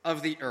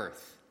of the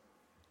earth.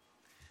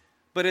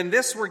 But in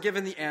this we're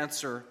given the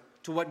answer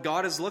to what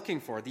God is looking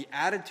for, the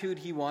attitude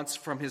he wants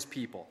from his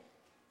people.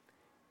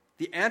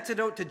 The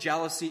antidote to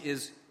jealousy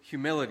is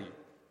humility.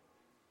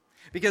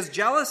 Because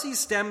jealousy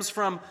stems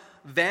from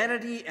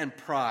vanity and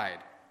pride.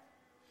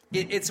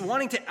 It's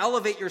wanting to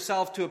elevate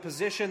yourself to a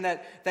position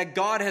that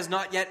God has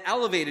not yet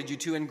elevated you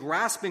to, and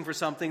grasping for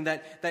something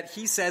that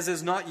he says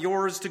is not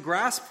yours to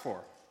grasp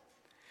for.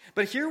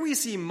 But here we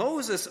see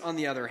Moses, on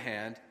the other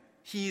hand,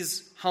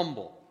 he's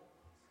humble.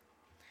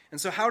 And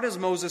so how does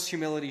Moses'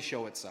 humility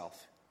show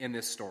itself in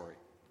this story?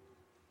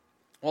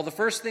 Well, the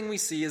first thing we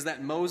see is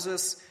that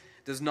Moses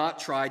does not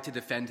try to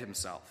defend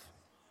himself.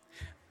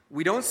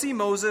 We don't see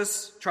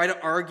Moses try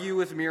to argue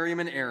with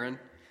Miriam and Aaron.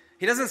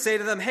 He doesn't say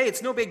to them, hey,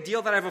 it's no big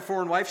deal that I have a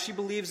foreign wife. She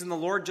believes in the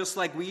Lord just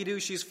like we do.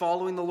 She's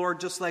following the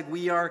Lord just like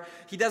we are.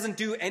 He doesn't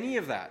do any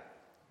of that.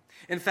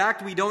 In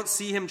fact, we don't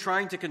see him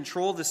trying to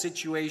control the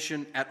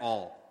situation at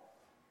all.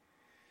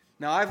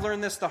 Now, I've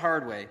learned this the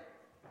hard way.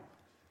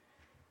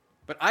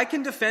 But I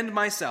can defend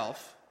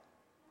myself,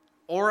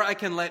 or I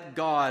can let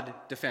God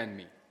defend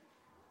me.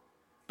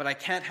 But I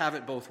can't have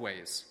it both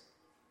ways.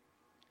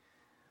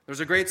 There's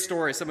a great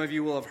story, some of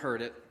you will have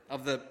heard it,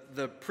 of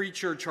the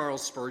preacher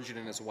Charles Spurgeon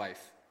and his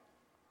wife.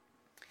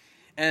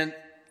 And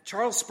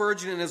Charles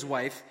Spurgeon and his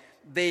wife,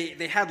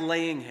 they had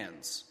laying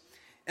hens.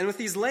 And with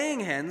these laying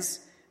hens,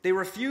 they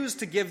refused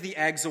to give the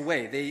eggs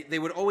away. They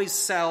would always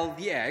sell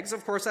the eggs,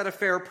 of course, at a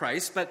fair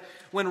price. But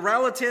when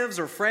relatives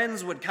or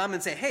friends would come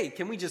and say, hey,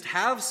 can we just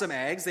have some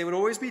eggs? They would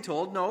always be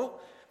told, no,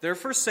 they're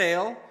for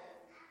sale.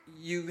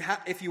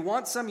 If you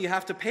want some, you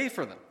have to pay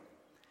for them.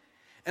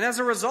 And as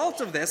a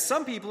result of this,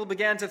 some people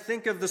began to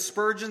think of the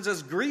Spurgeons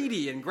as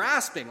greedy and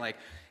grasping. Like,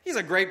 he's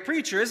a great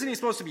preacher. Isn't he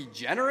supposed to be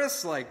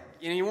generous? Like,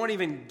 he won't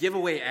even give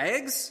away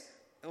eggs?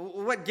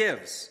 What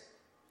gives?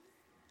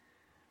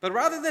 But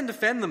rather than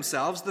defend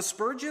themselves, the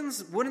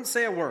Spurgeons wouldn't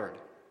say a word.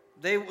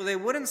 They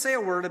wouldn't say a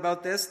word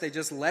about this. They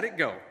just let it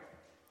go.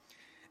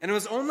 And it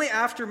was only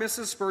after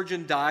Mrs.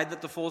 Spurgeon died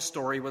that the full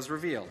story was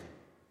revealed.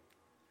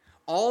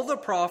 All the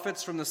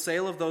profits from the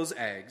sale of those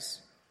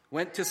eggs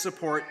went to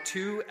support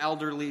 2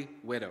 elderly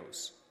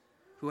widows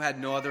who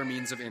had no other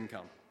means of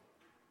income.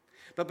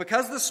 But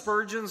because the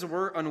Spurgeons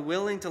were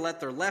unwilling to let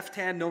their left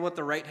hand know what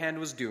the right hand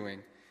was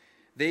doing,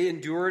 they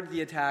endured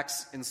the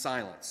attacks in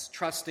silence,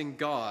 trusting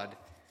God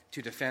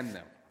to defend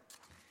them.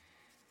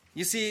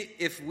 You see,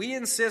 if we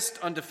insist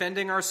on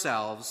defending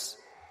ourselves,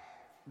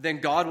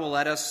 then God will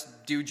let us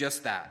do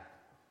just that.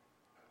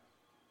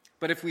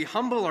 But if we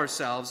humble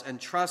ourselves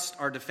and trust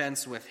our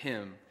defense with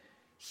Him,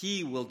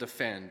 He will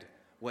defend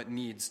what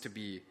needs to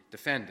be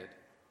defended.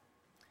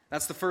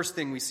 That's the first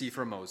thing we see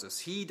from Moses.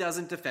 He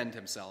doesn't defend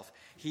himself.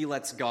 He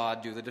lets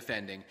God do the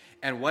defending.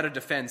 And what a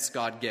defense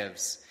God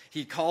gives.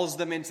 He calls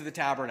them into the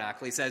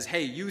tabernacle. He says,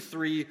 hey, you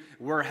 3,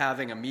 we're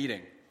having a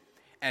meeting.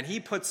 And he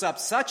puts up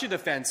such a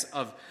defense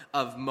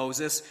of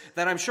Moses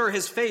that I'm sure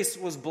his face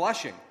was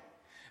blushing.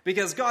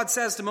 Because God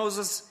says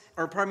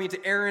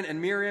to Aaron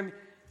and Miriam,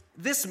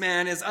 this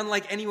man is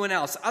unlike anyone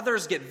else.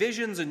 Others get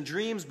visions and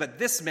dreams, but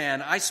this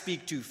man I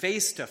speak to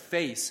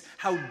face.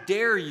 How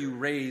dare you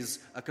raise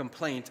a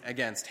complaint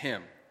against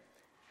him?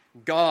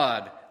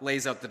 God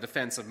lays out the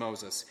defense of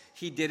Moses.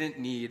 He didn't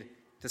need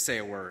to say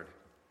a word.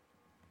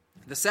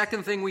 The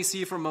second thing we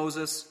see from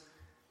Moses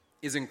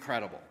is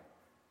incredible.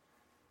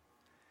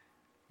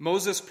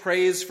 Moses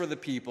prays for the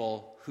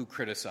people who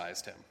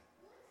criticized him.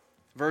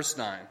 Verse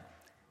 9,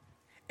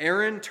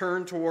 Aaron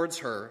turned towards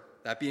her,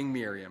 that being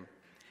Miriam.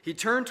 He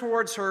turned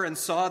towards her and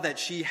saw that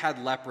she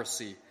had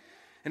leprosy.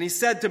 And he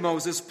said to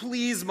Moses,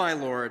 please, my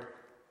Lord,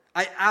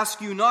 I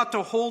ask you not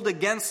to hold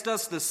against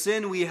us the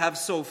sin we have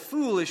so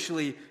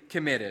foolishly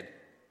committed.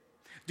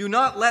 Do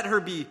not let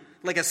her be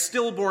like a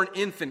stillborn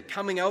infant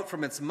coming out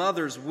from its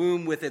mother's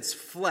womb with its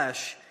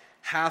flesh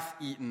half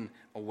eaten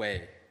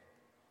away.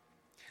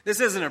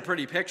 This isn't a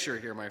pretty picture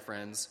here, my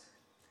friends.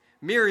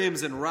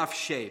 Miriam's in rough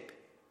shape.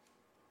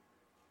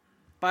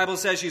 The Bible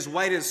says she's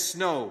white as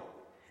snow.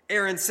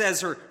 Aaron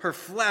says her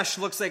flesh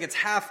looks like it's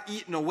half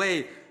eaten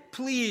away.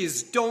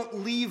 Please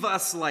don't leave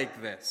us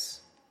like this.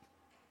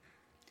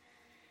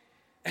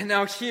 And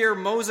now here,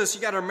 Moses,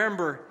 you got to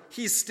remember,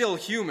 he's still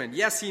human.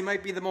 Yes, he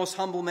might be the most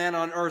humble man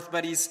on earth,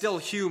 but he's still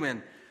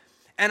human.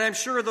 And I'm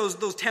sure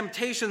those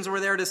temptations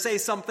were there to say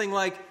something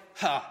like,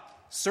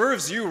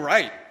 serves you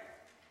right.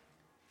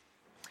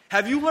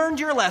 Have you learned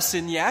your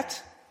lesson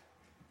yet?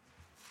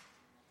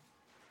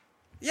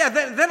 Yeah,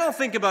 then I'll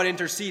think about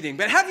interceding.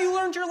 But have you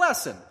learned your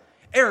lesson?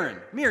 Aaron,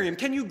 Miriam,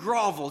 can you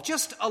grovel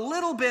just a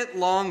little bit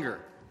longer?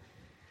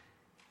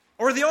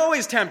 Or the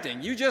always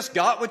tempting, you just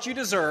got what you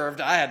deserved.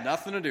 I had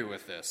nothing to do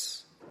with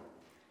this.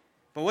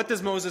 But what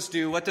does Moses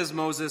do? What does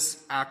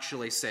Moses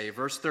actually say?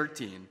 Verse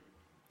 13.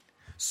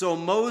 So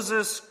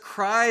Moses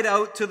cried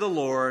out to the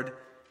Lord,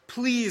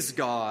 please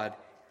God,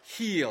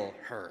 heal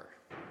her.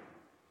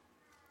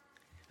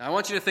 Now, I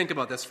want you to think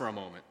about this for a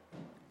moment.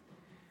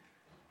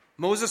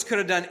 Moses could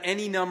have done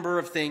any number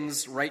of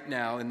things right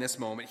now in this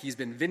moment. He's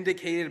been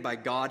vindicated by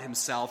God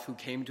himself who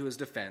came to his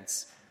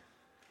defense.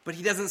 But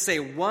he doesn't say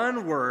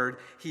one word.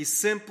 He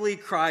simply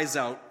cries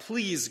out,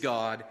 please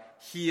God,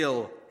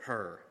 heal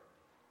her.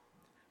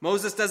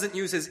 Moses doesn't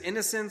use his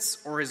innocence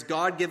or his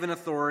God-given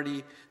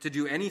authority to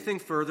do anything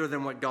further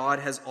than what God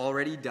has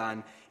already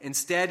done.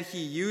 Instead,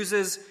 he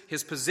uses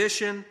his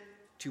position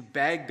to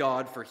beg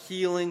God for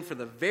healing for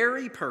the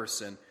very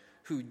person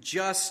who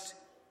just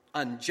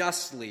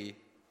unjustly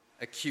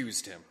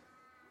accused him.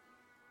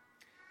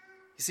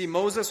 You see,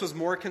 Moses was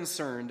more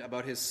concerned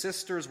about his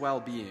sister's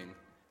well-being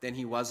than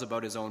he was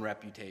about his own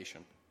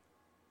reputation.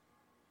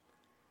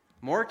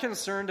 More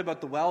concerned about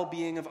the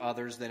well-being of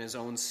others than his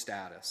own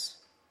status.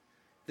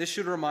 This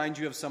should remind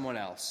you of someone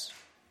else.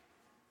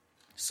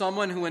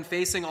 Someone who, when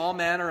facing all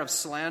manner of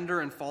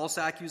slander and false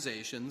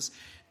accusations,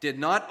 did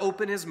not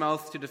open his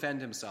mouth to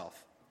defend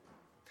himself.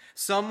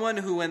 Someone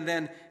who, when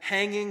then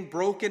hanging,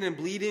 broken and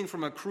bleeding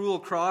from a cruel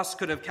cross,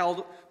 could have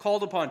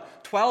called upon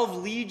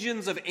 12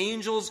 legions of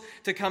angels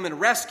to come and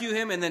rescue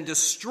him and then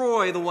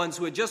destroy the ones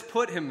who had just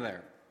put him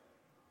there.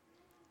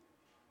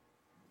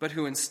 But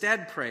who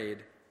instead prayed,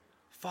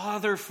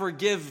 Father,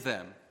 forgive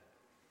them,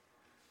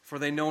 for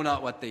they know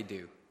not what they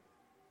do.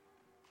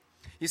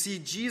 You see,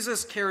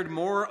 Jesus cared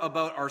more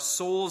about our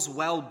soul's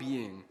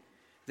well-being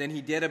than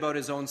he did about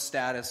his own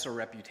status or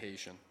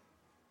reputation.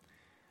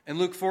 In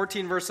Luke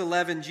 14, verse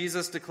 11,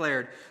 Jesus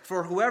declared,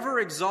 "For whoever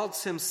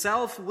exalts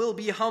himself will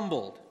be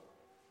humbled,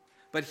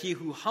 but he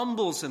who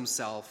humbles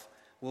himself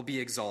will be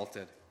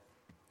exalted."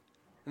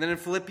 And then in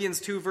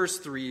Philippians 2, verse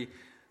 3,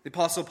 the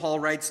Apostle Paul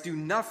writes, "Do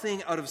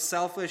nothing out of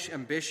selfish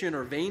ambition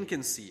or vain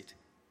conceit.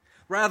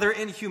 Rather,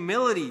 in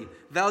humility,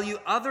 value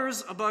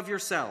others above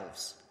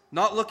yourselves,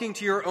 not looking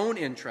to your own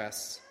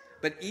interests,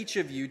 but each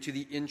of you to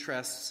the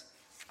interests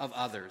of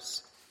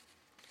others."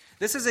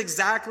 This is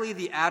exactly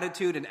the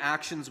attitude and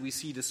actions we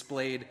see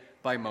displayed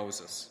by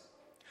Moses.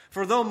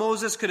 For though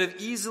Moses could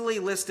have easily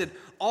listed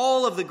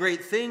all of the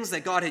great things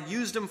that God had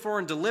used him for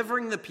in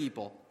delivering the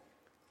people,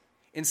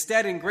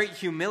 instead, in great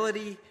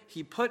humility,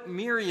 he put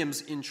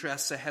Miriam's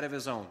interests ahead of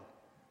his own.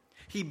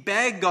 He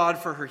begged God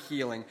for her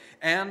healing,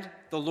 and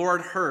the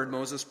Lord heard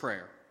Moses'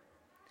 prayer.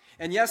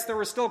 And yes, there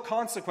were still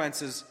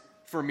consequences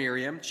for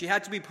Miriam. She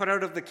had to be put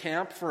out of the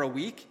camp for a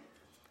week,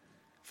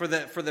 for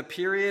the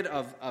period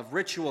of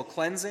ritual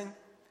cleansing.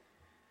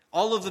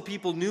 All of the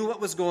people knew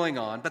what was going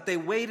on, but they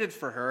waited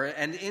for her,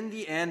 and in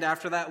the end,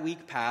 after that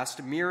week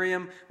passed,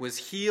 Miriam was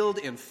healed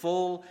in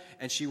full,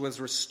 and she was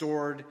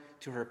restored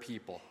to her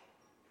people.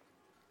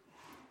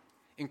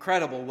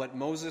 Incredible what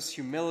Moses'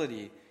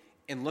 humility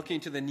in looking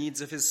to the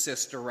needs of his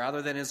sister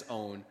rather than his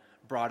own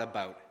brought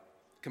about: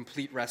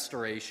 complete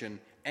restoration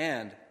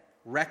and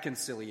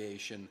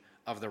reconciliation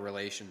of the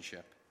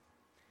relationship.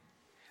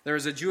 There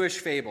is a Jewish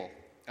fable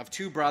of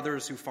two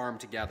brothers who farmed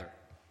together.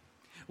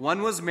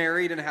 One was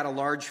married and had a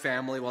large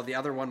family, while the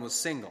other one was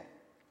single.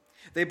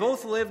 They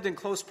both lived in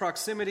close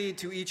proximity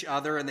to each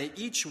other, and they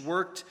each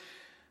worked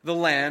the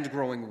land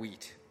growing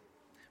wheat.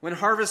 When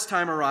harvest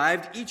time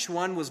arrived, each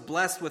one was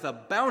blessed with a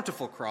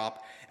bountiful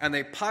crop, and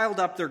they piled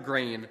up their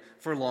grain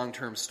for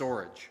long-term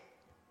storage.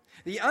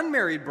 The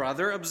unmarried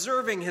brother,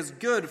 observing his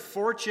good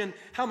fortune,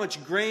 how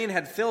much grain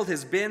had filled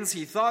his bins,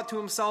 he thought to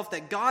himself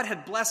that God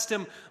had blessed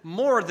him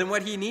more than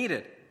what he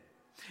needed.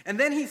 And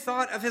then he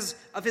thought of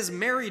his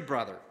married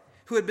brother,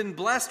 who had been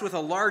blessed with a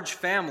large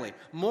family,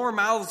 more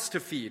mouths to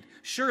feed.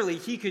 Surely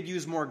he could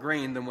use more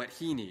grain than what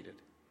he needed.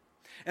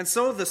 And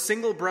so the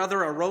single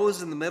brother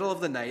arose in the middle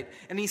of the night,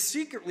 and he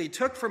secretly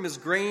took from his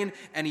grain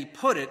and he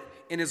put it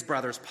in his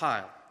brother's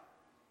pile.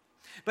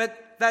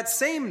 But that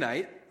same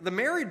night, the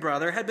married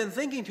brother had been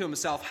thinking to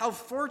himself how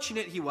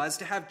fortunate he was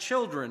to have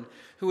children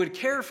who would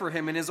care for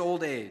him in his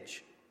old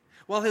age,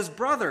 while his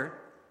brother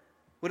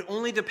would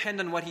only depend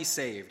on what he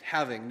saved,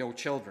 having no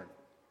children.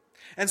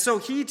 And so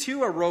he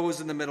too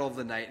arose in the middle of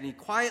the night, and he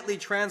quietly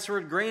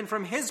transferred grain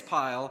from his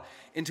pile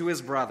into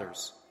his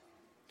brother's.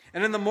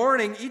 And in the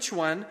morning, each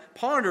one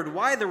pondered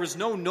why there was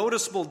no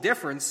noticeable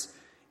difference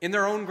in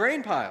their own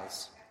grain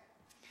piles.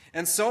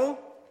 And so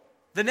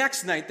the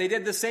next night they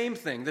did the same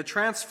thing. The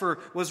transfer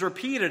was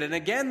repeated, and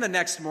again the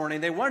next morning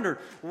they wondered,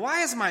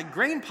 why is my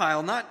grain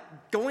pile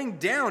not going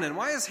down, and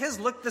why does his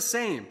look the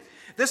same?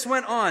 This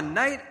went on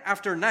night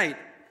after night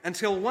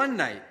until one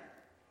night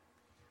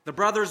the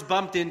brothers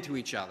bumped into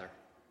each other,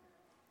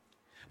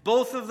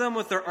 both of them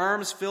with their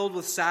arms filled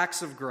with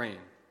sacks of grain.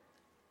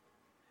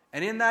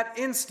 And in that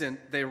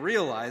instant, they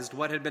realized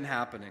what had been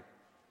happening.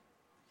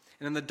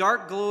 And in the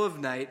dark glow of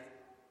night,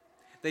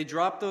 they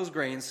dropped those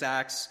grain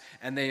sacks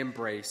and they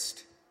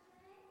embraced.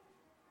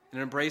 An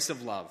embrace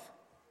of love.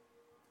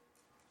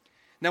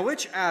 Now,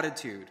 which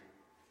attitude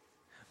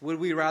would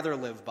we rather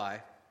live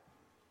by?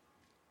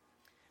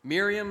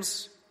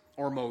 Miriam's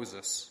or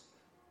Moses?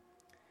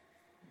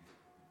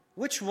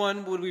 Which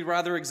one would we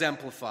rather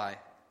exemplify?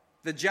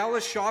 The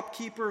jealous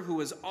shopkeeper who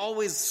was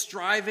always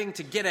striving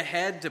to get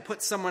ahead, to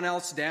put someone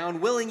else down,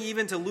 willing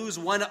even to lose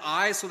one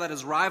eye so that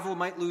his rival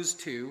might lose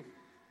two?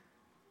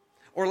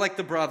 Or like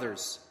the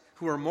brothers,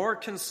 who are more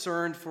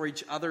concerned for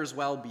each other's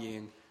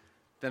well-being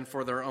than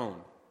for their own?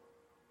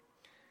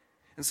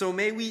 And so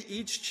may we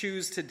each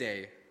choose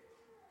today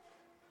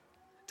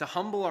to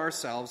humble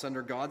ourselves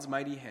under God's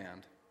mighty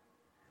hand,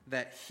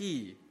 that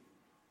He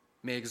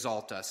may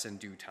exalt us in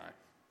due time.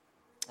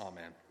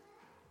 Amen.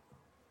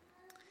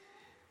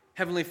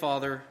 Heavenly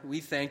Father,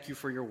 we thank you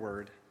for your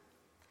word.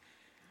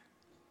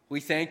 We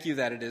thank you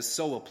that it is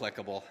so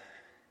applicable,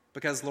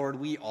 because, Lord,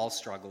 we all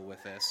struggle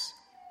with this.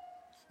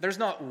 There's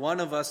not one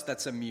of us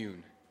that's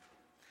immune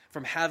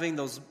from having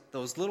those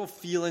little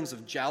feelings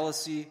of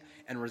jealousy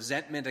and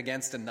resentment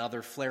against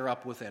another flare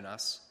up within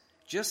us,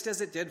 just as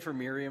it did for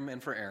Miriam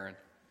and for Aaron.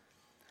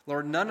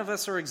 Lord, none of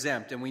us are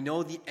exempt, and we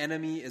know the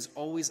enemy is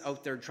always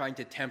out there trying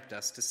to tempt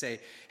us to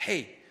say,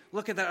 hey,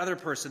 look at that other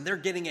person. They're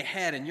getting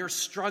ahead and you're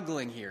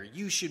struggling here.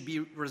 You should be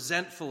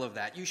resentful of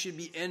that. You should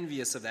be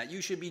envious of that. You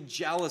should be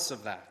jealous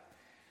of that.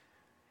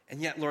 And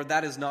yet, Lord,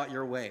 that is not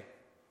your way.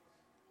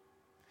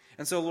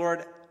 And so,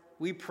 Lord,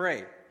 we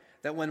pray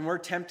that when we're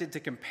tempted to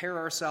compare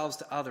ourselves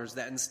to others,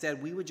 that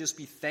instead we would just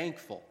be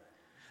thankful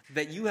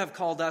that you have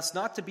called us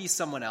not to be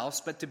someone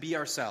else, but to be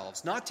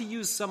ourselves. Not to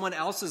use someone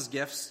else's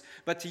gifts,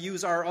 but to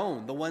use our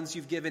own, the ones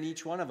you've given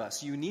each one of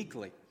us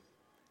uniquely.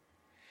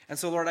 And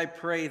so, Lord, I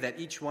pray that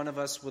each one of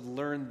us would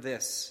learn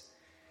this,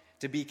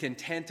 to be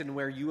content in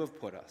where you have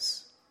put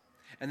us.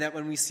 And that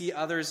when we see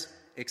others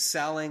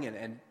excelling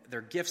and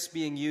their gifts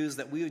being used,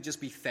 that we would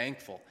just be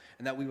thankful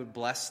and that we would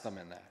bless them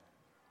in that.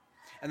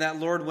 And that,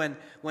 Lord, when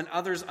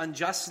others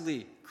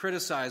unjustly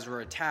criticize or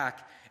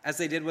attack, as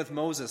they did with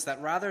Moses,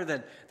 that rather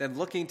than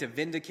looking to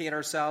vindicate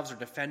ourselves or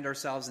defend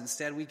ourselves,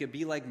 instead we could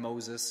be like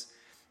Moses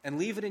and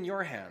leave it in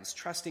your hands,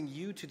 trusting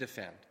you to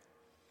defend,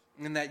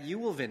 and that you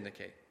will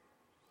vindicate.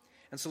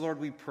 And so, Lord,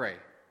 we pray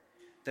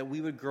that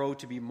we would grow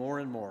to be more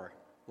and more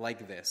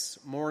like this,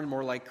 more and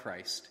more like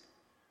Christ,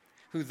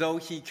 who, though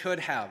he could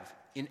have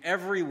in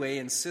every way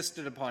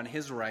insisted upon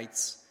his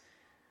rights,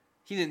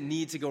 he didn't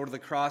need to go to the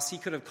cross. He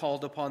could have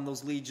called upon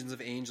those legions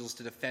of angels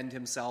to defend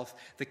himself,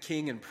 the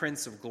King and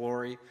Prince of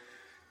glory.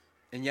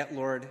 And yet,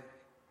 Lord,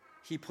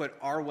 he put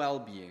our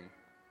well-being,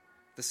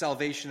 the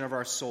salvation of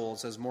our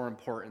souls, as more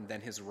important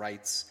than his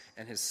rights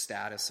and his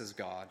status as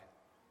God.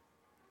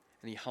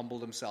 And he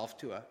humbled himself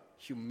to a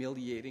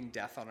humiliating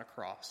death on a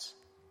cross.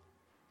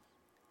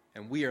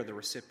 And we are the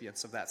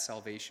recipients of that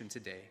salvation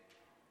today.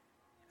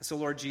 And so,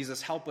 Lord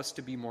Jesus, help us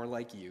to be more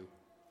like you.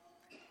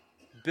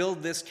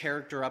 Build this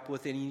character up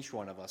within each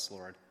one of us,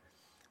 Lord,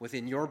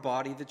 within your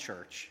body, the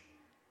church.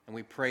 And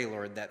we pray,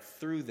 Lord, that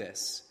through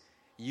this,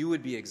 you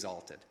would be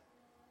exalted.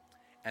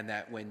 And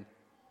that when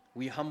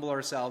we humble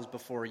ourselves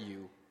before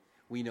you,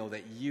 we know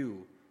that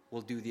you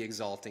will do the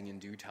exalting in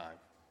due time.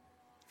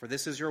 For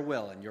this is your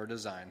will and your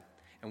design,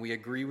 and we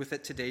agree with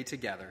it today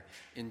together.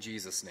 In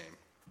Jesus' name,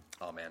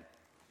 amen.